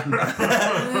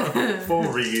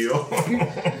 For real.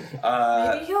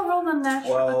 Maybe he'll roll a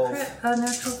natural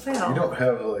fail. You don't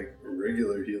have like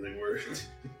regular healing word.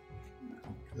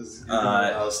 Because you don't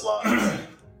Uh, have slots.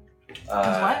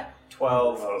 What?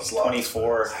 12,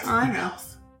 24. I know.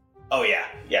 Oh yeah.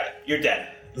 You're dead.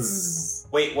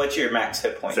 Wait, what's your max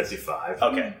hit points? 55.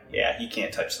 Okay. Yeah, you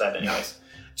can't touch that anyways.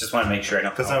 Just want to make sure I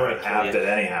don't. Because I would have halved it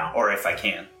anyhow. Or if I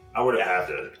can. I would have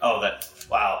halved it. Oh, that.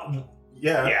 Wow.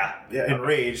 Yeah.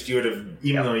 Enraged, you would have,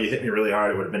 even though you hit me really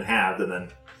hard, it would have been halved, and then.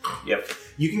 Yep.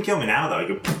 You can kill me now, though.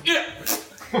 You can.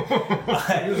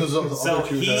 So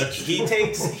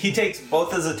he takes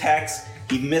both his attacks.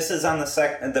 He misses on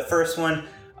the first one,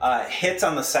 hits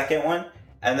on the second one,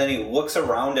 and then he looks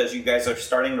around as you guys are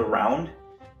starting to round,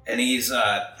 and he's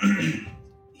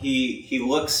he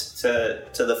looks to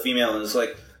the female and is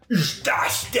like,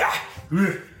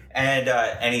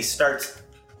 and he starts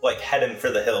like heading for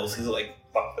the hills. He's like,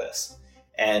 fuck this,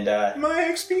 and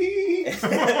My XP!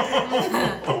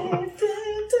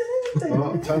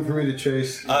 Well, time for me to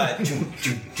chase.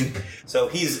 so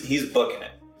he's booking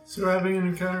it. Surviving an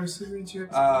encounter signature.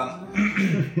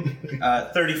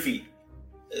 30 feet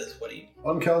is what he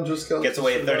Unconscious skeleton. gets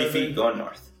away at 30 feet going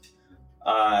north.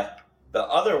 The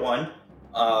other one,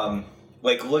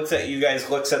 looks at you guys,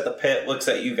 looks at the pit, looks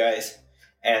at you guys,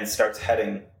 and starts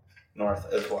heading north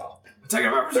as well. Attack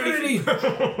of opportunity!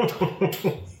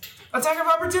 Attack of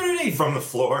opportunity! From the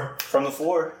floor. From the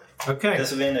floor, Okay.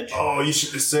 disadvantage. Oh, you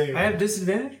should say. I have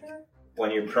disadvantage?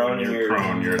 When you're prone When and you're you're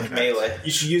prone, you're attacked. melee.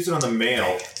 You should use it on the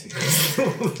male.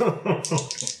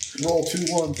 Roll 2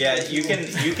 1. Yeah, you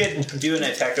can do an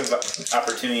attack of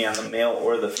opportunity on the male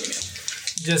or the female.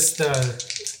 Just,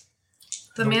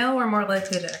 The male we're more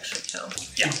likely to actually kill.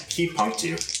 He punked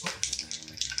you.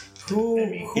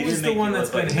 who's didn't the make one you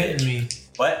that's look been like a hitting me?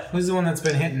 What? Who's the one that's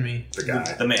been hitting me? The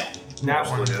guy. The male. That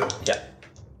one. Yeah.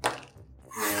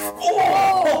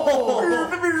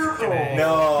 Okay.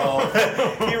 No,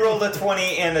 he rolled a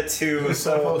 20 and a 2,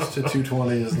 so Close to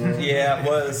 220, isn't it? yeah, it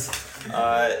was.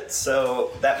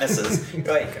 So that misses. You're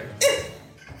like,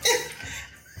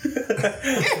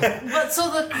 But so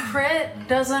the crit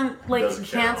doesn't Doesn't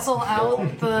cancel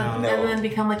out the and then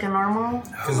become like a normal?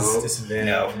 Because it's disadvantage.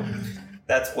 no,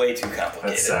 that's way too complicated.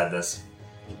 That's sadness.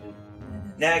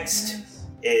 Next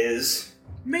is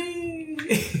Me!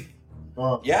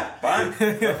 yeah, fine,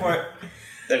 go for it.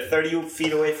 They're 30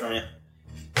 feet away from you.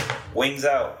 Wings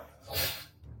out,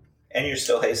 and you're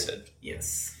still hasted.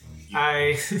 Yes.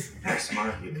 That's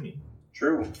smart, you and me.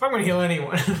 True. If I'm gonna heal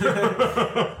anyone.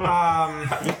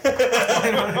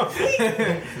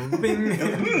 Bing.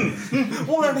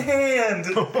 One hand.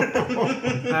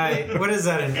 Alright, what is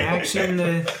that, an action?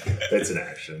 It's an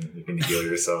action. You can heal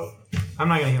yourself. I'm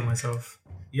not gonna heal myself.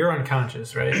 You're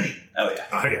unconscious, right? Oh yeah.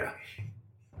 Oh, yeah.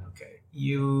 Okay.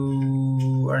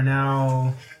 You are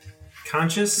now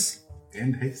conscious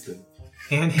And hasted.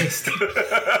 and hasted.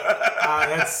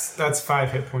 That's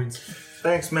 5 hit points.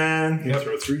 Thanks, man. You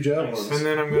throw 3 javelins. And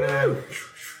then I'm gonna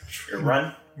You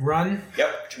run. run.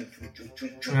 Yep.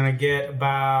 I'm gonna get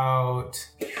about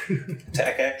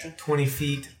Attack action. 20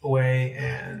 feet away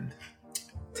and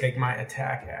take my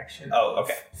attack action. Oh,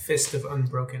 okay. Fist of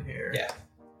Unbroken Air. Yeah.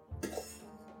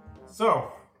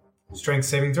 So, strength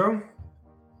saving throw?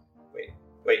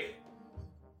 Wait.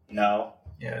 No,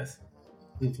 Yes.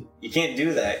 you can't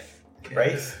do that,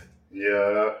 right?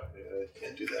 Yeah, you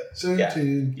can't do that.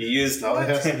 17. You used. No, it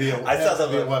has to be a, I thought has to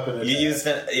be a that weapon you attack. used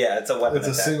it. Yeah, it's a weapon It's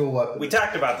a attack. single weapon. We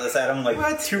talked about this, Adam, like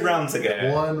What? 2 rounds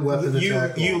ago. One weapon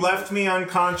attack. You left me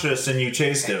unconscious and you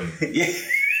chased him. Yeah.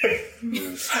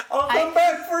 I'll come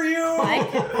back for you.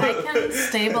 I can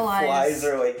stabilize. Flies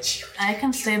are like. I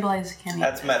can stabilize Kenny.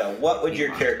 That's meta. What would your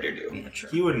character do?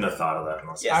 He wouldn't have thought of that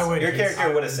unless Yes, I would. your character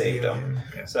I would have saved heal him.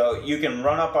 Yeah. So you can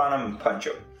run up on him and punch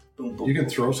him. Boom, boom. You can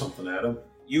throw something at him.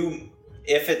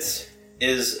 If it's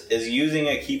is using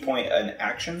a key point an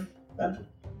action, then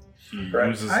He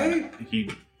Correct. uses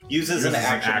uses an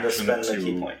action to spend the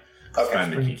key point. Okay.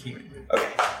 spend a key point. Okay.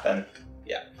 Then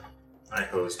I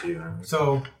hosed you then.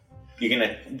 So, you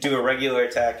can do a regular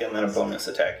attack and then a bonus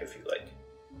attack if you like.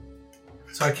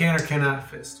 so I can or cannot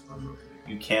fist.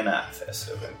 You cannot fist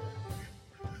of him.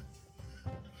 You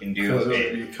can do Because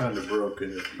a you're kind of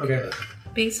broken. If you Okay.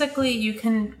 cut. Basically,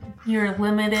 you're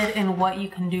limited in what you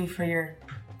can do for your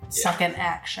second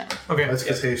action. Okay. That's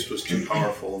because haste was too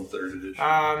powerful in 3rd edition.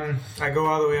 I go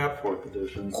all the way up. 4th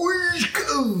edition.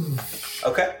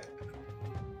 Okay.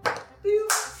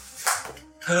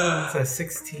 It's a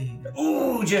 16.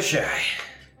 Ooh, just shy.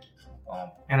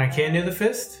 And I can do the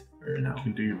fist? Or no? You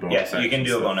can do your bonus. Yes, you can action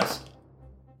do a stuff.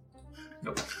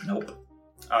 bonus. Nope.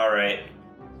 All right.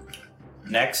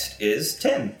 Next is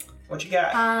Tin. What you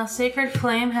got? Sacred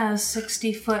Flame has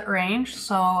 60-foot range,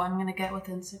 so I'm going to get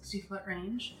within 60-foot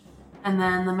range. And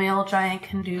then the male giant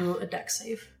can do a dex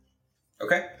save.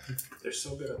 Okay. They're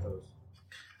so good at those.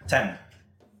 10.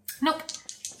 Nope.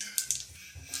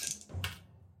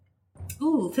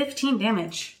 Ooh, 15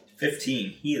 damage.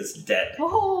 15. He is dead.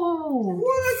 Oh,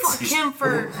 what? Fuck him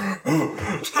for.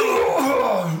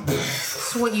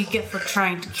 That's what you get for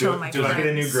trying to kill my Do I get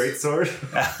a new friends. greatsword?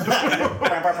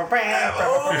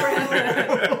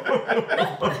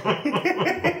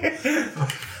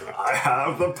 I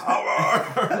have the power.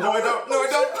 No, I don't.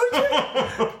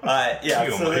 Yeah,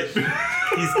 Keo so might.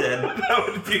 he's dead. That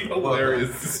would be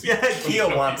hilarious. Yeah,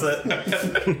 Keo wants it.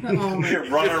 Oh my You're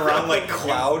running around like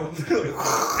Cloud.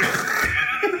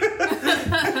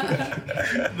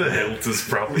 The hilt is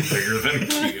probably bigger than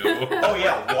Keo. Oh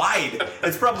yeah, wide.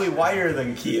 It's probably wider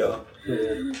than Keo.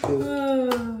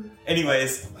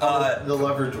 Anyways, The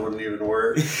leverage wouldn't even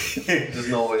work. There's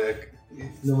no way.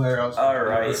 No matter how. all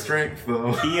right. Strength,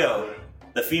 though. Keo,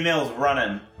 the female's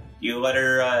running. You let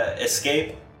her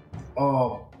escape.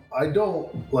 I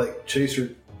don't like chase her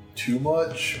too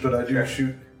much, but I do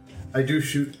shoot. I do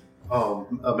shoot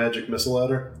a magic missile at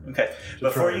her. Okay.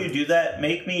 Before you do that,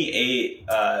 make me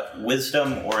a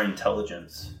wisdom or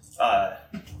intelligence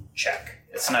check.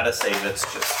 It's not a save.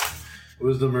 It's just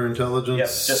Wisdom or intelligence. yep,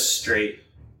 just straight.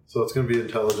 So it's going to be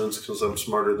intelligence because I'm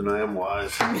smarter than I am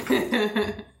wise.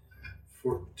 14.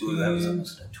 Ooh, that was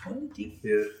almost a 20.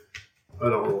 Yeah. I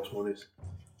don't roll 20s.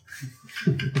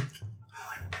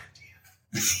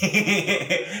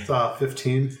 It's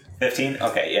 15. 15.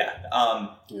 Okay, yeah.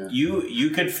 Yeah. You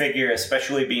could figure,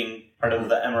 especially being part of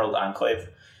the Emerald Enclave,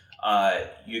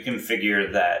 you can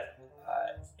figure that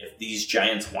if these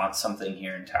giants want something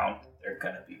here in town, they're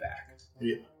gonna be back.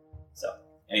 Yeah. So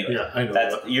anyway, Yeah, I know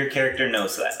that's that. your character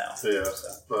knows that now. Yeah.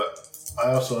 But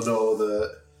I also know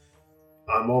that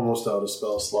I'm almost out of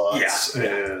spell slots. Yeah,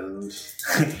 And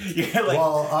You're like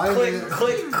while I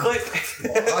click.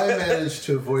 I managed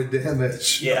to avoid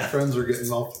damage. Yeah. My friends are getting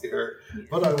off here,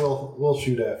 but I will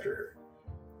shoot after her.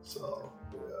 So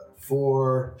we got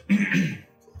 4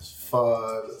 plus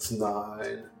 5. That's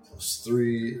 9 plus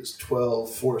 3 is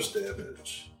 12 force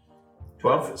damage.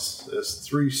 12? It's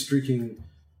 3 streaking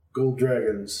gold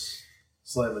dragons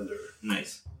slamming her.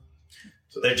 Nice.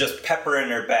 So They're just peppering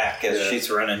her back as Yeah. she's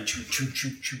running. Choo, choo,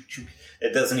 choo, choo, choo.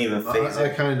 It doesn't even phase I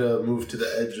her. kind of move to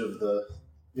the edge of the.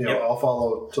 Yep. I'll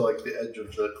follow to like the edge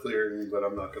of the clearing, but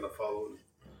I'm not going to follow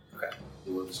Okay.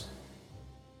 the woods.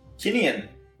 Kinian,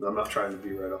 I'm not trying to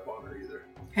be right up on her either.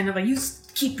 Kind of you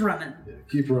keep running. Yeah,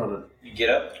 keep running. you get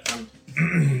up.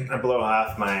 I blow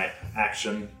half my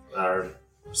action, or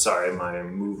sorry, my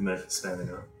movement spending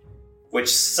up.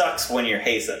 Which sucks when you're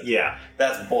hastened. Yeah.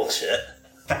 That's bullshit.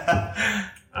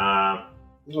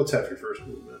 Let's have your first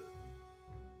movement.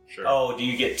 Sure. Oh, do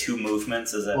you get 2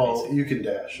 movements? Is that Well, basic? you can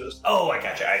dash this. Oh, I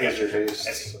gotcha. Here's your haste.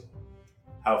 I see.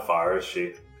 How far is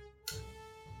she?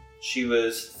 She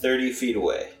was 30 feet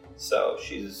away, so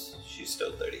she's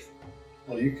still 30.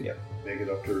 Well, you can Yep. make it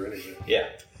up to her anyway. Yeah.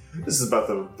 This is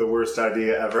about the worst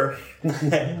idea ever.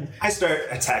 I start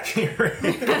attacking her.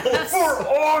 For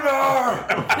order!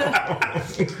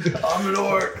 I'm an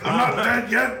orc. I'm not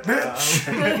dead yet, bitch.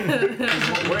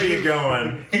 Where are you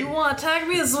going? You want to attack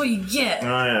me? This is what you get. Oh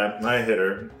yeah, I hit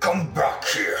her. Come back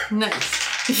here.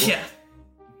 Nice. Yeah.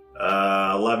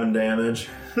 11 damage.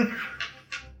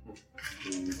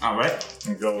 All right.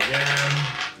 And go again.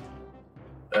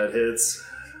 That hits.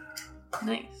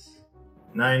 Nice.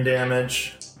 9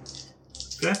 damage.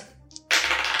 Okay.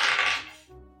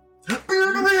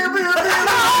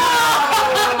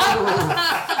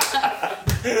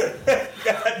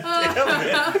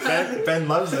 Ben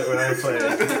loves it when I play it.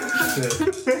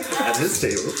 At his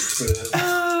table.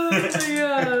 Oh my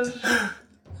gosh.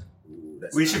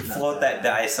 We should float that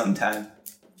die sometime.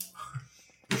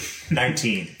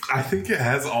 19. I think it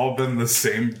has all been the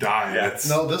same die. Yeah. It's,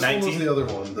 No, this one 19? was the other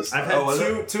one. This I've Oh, was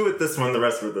had two with this one, the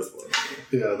rest with this one.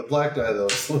 yeah, the black die though.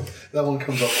 That one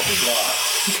comes up a lot.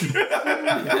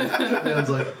 Man's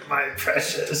like, my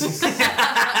precious.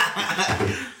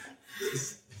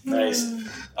 Nice.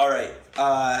 All right.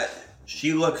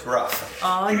 She looks rough.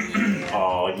 Oh yeah.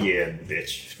 Oh yeah,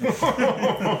 bitch.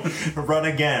 Run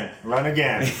again. Run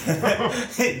again.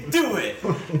 Do it,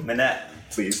 Manette.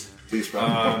 Please,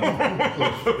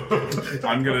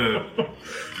 I'm gonna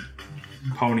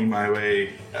pony my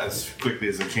way as quickly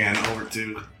as I can over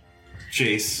to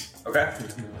Chase Okay.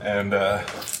 and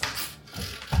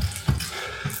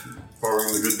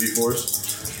Borrowing the good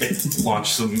D4s.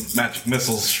 launch some magic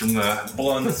missiles from the.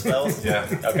 Blowing the spells. Yeah.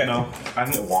 Okay. No,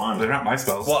 I'm the wand. They're not my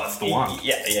spells. Well, it's the wand.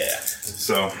 Yeah.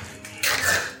 So.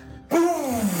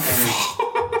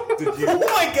 Oh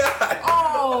my god!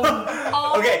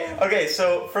 Oh. Okay,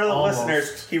 so for the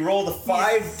listeners, he rolled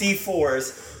 5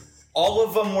 d4s. All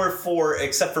of them were 4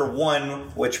 except for one,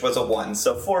 which was a 1.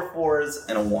 So 4 4s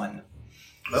and a 1.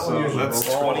 So that's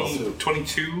rolls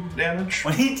 22 damage.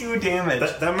 22 damage.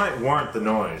 that might warrant the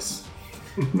noise.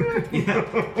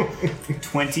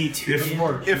 22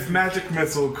 If magic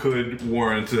missile could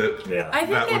warrant it, Yeah. I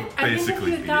think that would if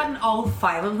basically you be had gotten all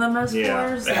 5 of them as Yeah.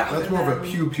 fours, That's more of a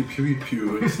pew pew pew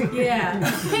pew. Yeah.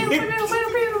 Pew, pew, pew, pew.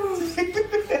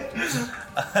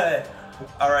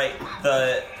 Alright,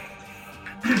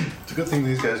 It's a good thing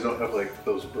these guys don't have like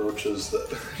those brooches that.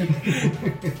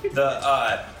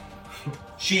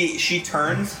 she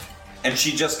turns and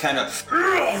she just kind of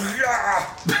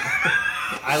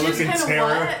I look in Just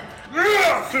kinda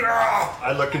terror.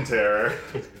 I look in terror.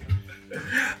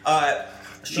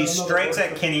 she strikes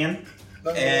at Kenyon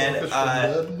and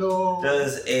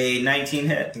does a 19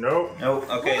 hit. Nope. Nope.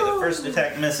 Okay, the first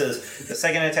attack misses. The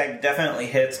second attack definitely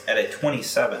hits at a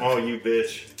 27. Oh, you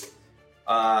bitch.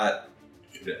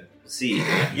 See.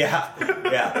 Yeah.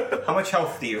 How much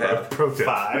health do you have? Pro tip.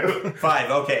 5.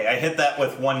 5. Okay, I hit that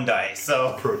with 1 die.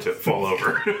 So Pro tip. Fall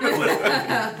over.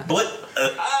 blip.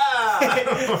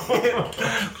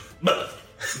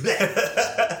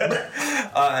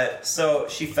 So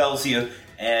she fells you,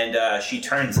 and she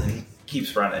turns and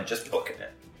keeps running, just booking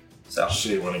it. So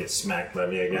She want to get smacked by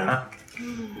me again.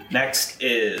 next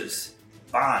is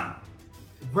Bon.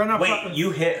 Run up. Wait,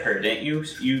 you hit her, didn't you?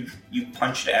 You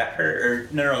punched at her, or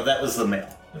no, that was the male.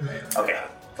 Okay,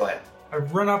 go ahead. I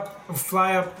run up,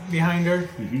 fly up behind her.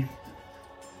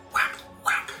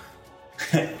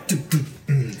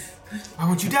 Why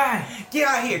won't you die? Get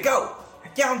out of here, go!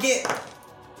 Down, get!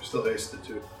 You're still aced it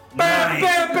too. Bam,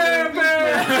 bam, bam,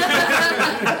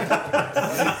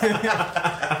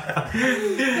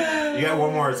 bam. You got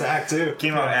one more attack, too.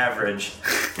 Came out average.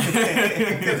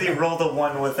 Because he rolled a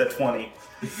 1 with a 20.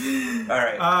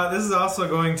 Alright. This is also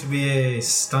going to be a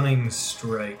stunning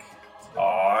strike.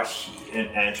 Aw, shit. And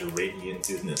add your radiant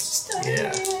goodness.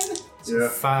 Yeah. Yeah.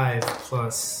 5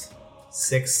 plus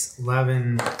 6,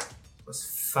 11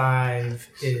 plus 5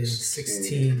 is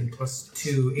 16 plus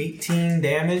 2, 18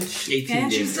 damage. 18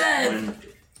 And she's damage. dead.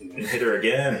 And hit her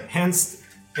again. Hence,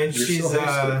 and You're she's, still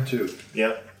aced it too.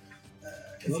 Yep.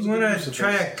 if you want to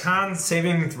try a con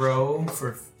saving throw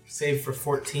for save for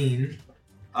 14.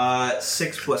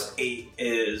 6 plus 8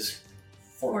 is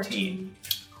 14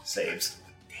 saves.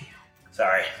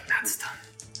 Sorry. That's done.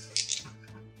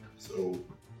 So,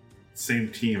 same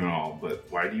team and all, but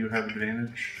why do you have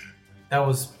advantage? That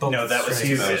was both. No, that was strikes.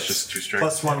 you. That was just 2 strikes.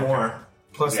 Plus one more.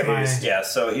 Plus Yeah, my. Yeah,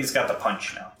 so he's got the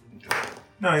punch now.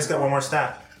 No, he's got one more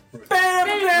stat. Bam,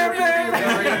 bam, bam. He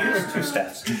already used 2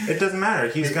 stats. It doesn't matter.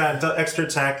 He's got the extra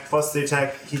attack plus the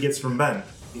attack he gets from Ben.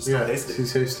 He's still Yeah, hasted.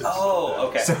 he's hasted. Oh,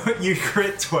 okay. So you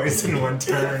crit twice in one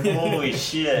turn. Holy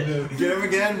shit. Get him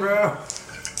again, bro.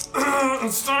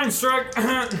 Stunning strike.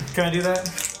 Can I do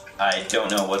that? I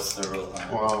don't know what's the rule.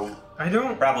 Wow. I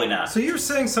don't. Probably not. So you were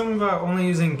saying something about only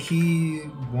using key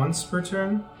once per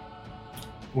turn?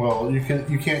 Well, you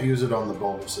can't use it on the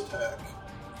bonus attack.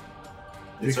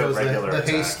 It's a Because regular the attack.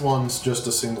 haste one's just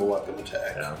a single weapon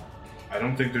attack. Yeah. I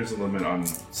don't think there's a limit on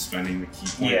spending the key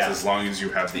points Yeah. as long as you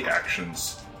have the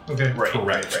actions Okay. Right,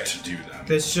 correct right. to do them.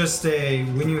 It's just a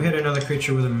when you hit another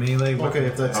creature with a melee weapon. Okay,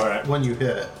 if that's Alright. when you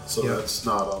hit, so Yeah. that's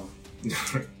not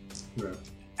yeah.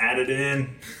 Add it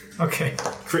in. Okay.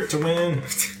 Crit to win.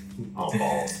 Oh,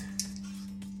 balls.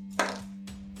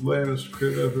 Last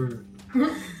crit ever.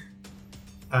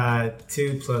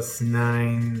 2 plus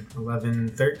 9, 11,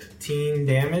 13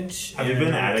 damage. Have you and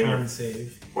been a adding con your-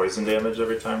 save? Poison damage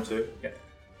every time, too?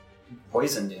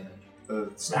 Poison damage.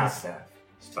 The staff.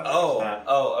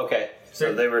 Oh, okay.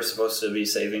 So they were supposed to be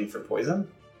saving for poison?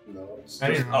 No, it's I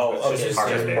just, didn't know. Oh, It's okay. just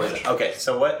part of just damage. poison. Okay,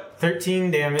 so what?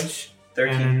 13 damage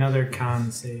 13. and another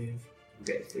con save.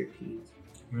 Okay, 13.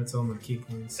 That's all my key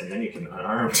points. And then you can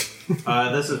unarmed.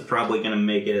 This is probably going to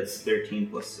make it 13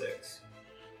 plus 6.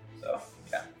 So,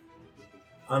 yeah.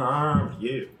 Unarmed,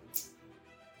 you.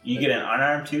 You get an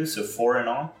unarmed too, so 4 in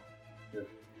all?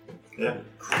 Yeah.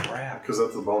 Crap. because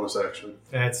that's the bonus action.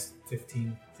 That's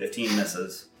 15. 15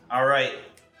 misses. All right.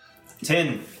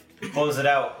 10. Close it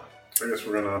out. I guess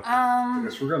we're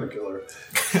gonna kill her.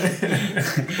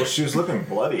 Well, she was looking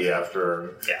bloody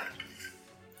after. Yeah.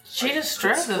 She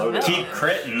destroyed the exploded. village. Keep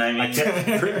critting. I mean, I kept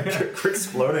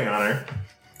exploding on her.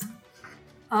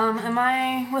 Am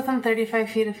I within 35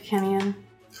 feet of Kenyon?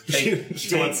 She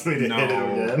wants me to No, hit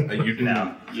him again. you didn't.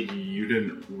 No. You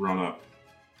didn't run up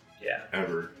yeah.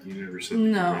 ever. You never said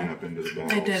No. you ran up into the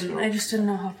battle. I didn't. So. I just didn't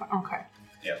know how far. Okay.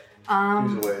 Yep.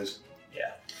 Use the ways.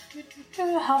 Yeah.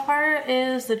 How far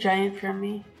is the giant from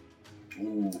me?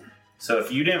 Ooh. So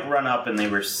if you didn't run up and they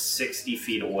were 60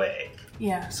 feet away,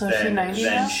 Yeah, so is she then, 90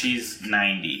 then now? she's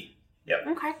 90. Yep.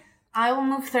 Okay. I will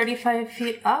move 35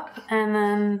 feet up, and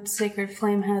then Sacred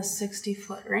Flame has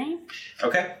 60-foot range.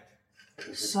 Okay.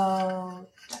 So,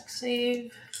 deck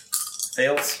save,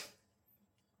 Fails.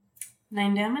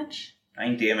 9 damage.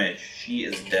 9 damage. She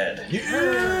is dead.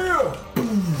 Yeah!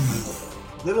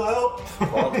 Little help.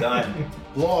 Well done.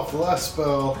 Blow off the last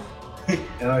spell,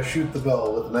 and I shoot the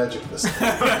bell with magic this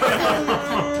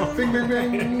time. Bing, bing,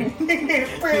 bing.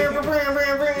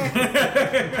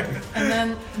 And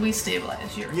then we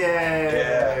stabilize you. Yay!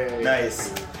 Yeah.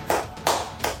 Nice.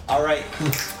 All right.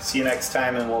 See you next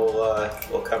time, and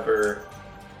we'll cover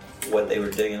what they were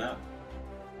digging up.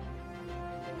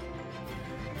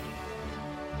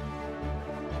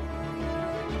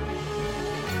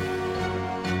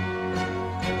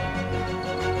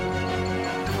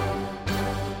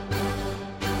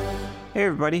 Hey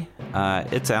everybody,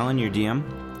 it's Alan, your DM,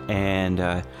 and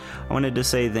I wanted to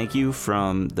say thank you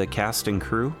from the cast and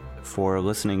crew for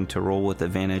listening to Roll with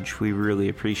Advantage. We really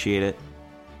appreciate it.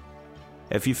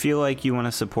 If you feel like you want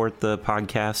to support the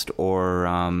podcast or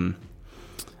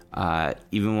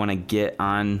even want to get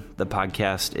on the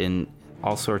podcast in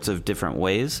all sorts of different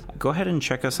ways, go ahead and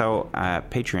check us out at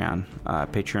Patreon,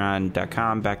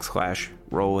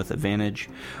 patreon.com/rollwithadvantage.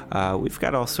 We've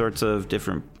got all sorts of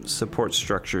different support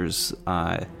structures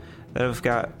that have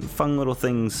got fun little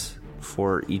things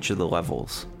for each of the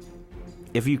levels.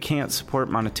 If you can't support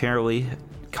monetarily,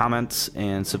 comments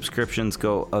and subscriptions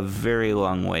go a very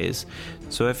long ways.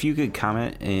 So if you could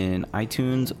comment in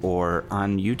iTunes or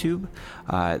on YouTube,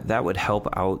 that would help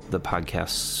out the podcast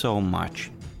so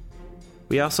much.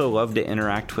 We also love to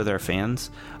interact with our fans.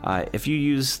 If you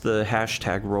use the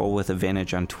hashtag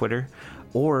 #RollWithAdvantage on Twitter,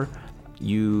 or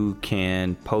you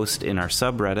can post in our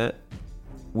subreddit,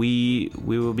 we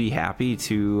will be happy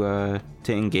to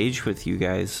engage with you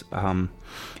guys.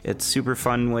 It's a super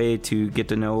fun way to get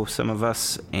to know some of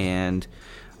us, and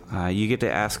you get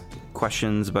to ask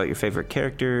questions about your favorite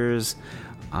characters,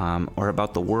 or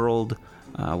about the world,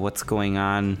 what's going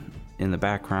on in the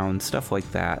background, stuff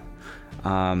like that.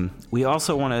 We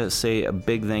also want to say a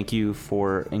big thank you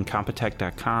for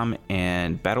Incompetech.com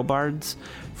and BattleBards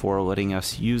for letting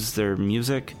us use their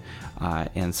music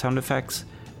and sound effects.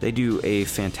 They do a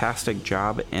fantastic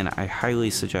job, and I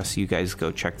highly suggest you guys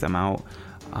go check them out.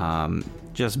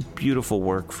 Just beautiful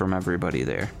work from everybody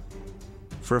there.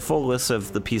 For a full list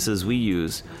of the pieces we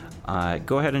use,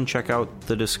 go ahead and check out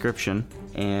the description,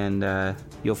 and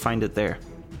you'll find it there.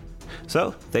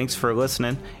 So, thanks for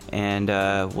listening, and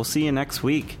we'll see you next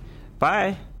week.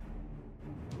 Bye!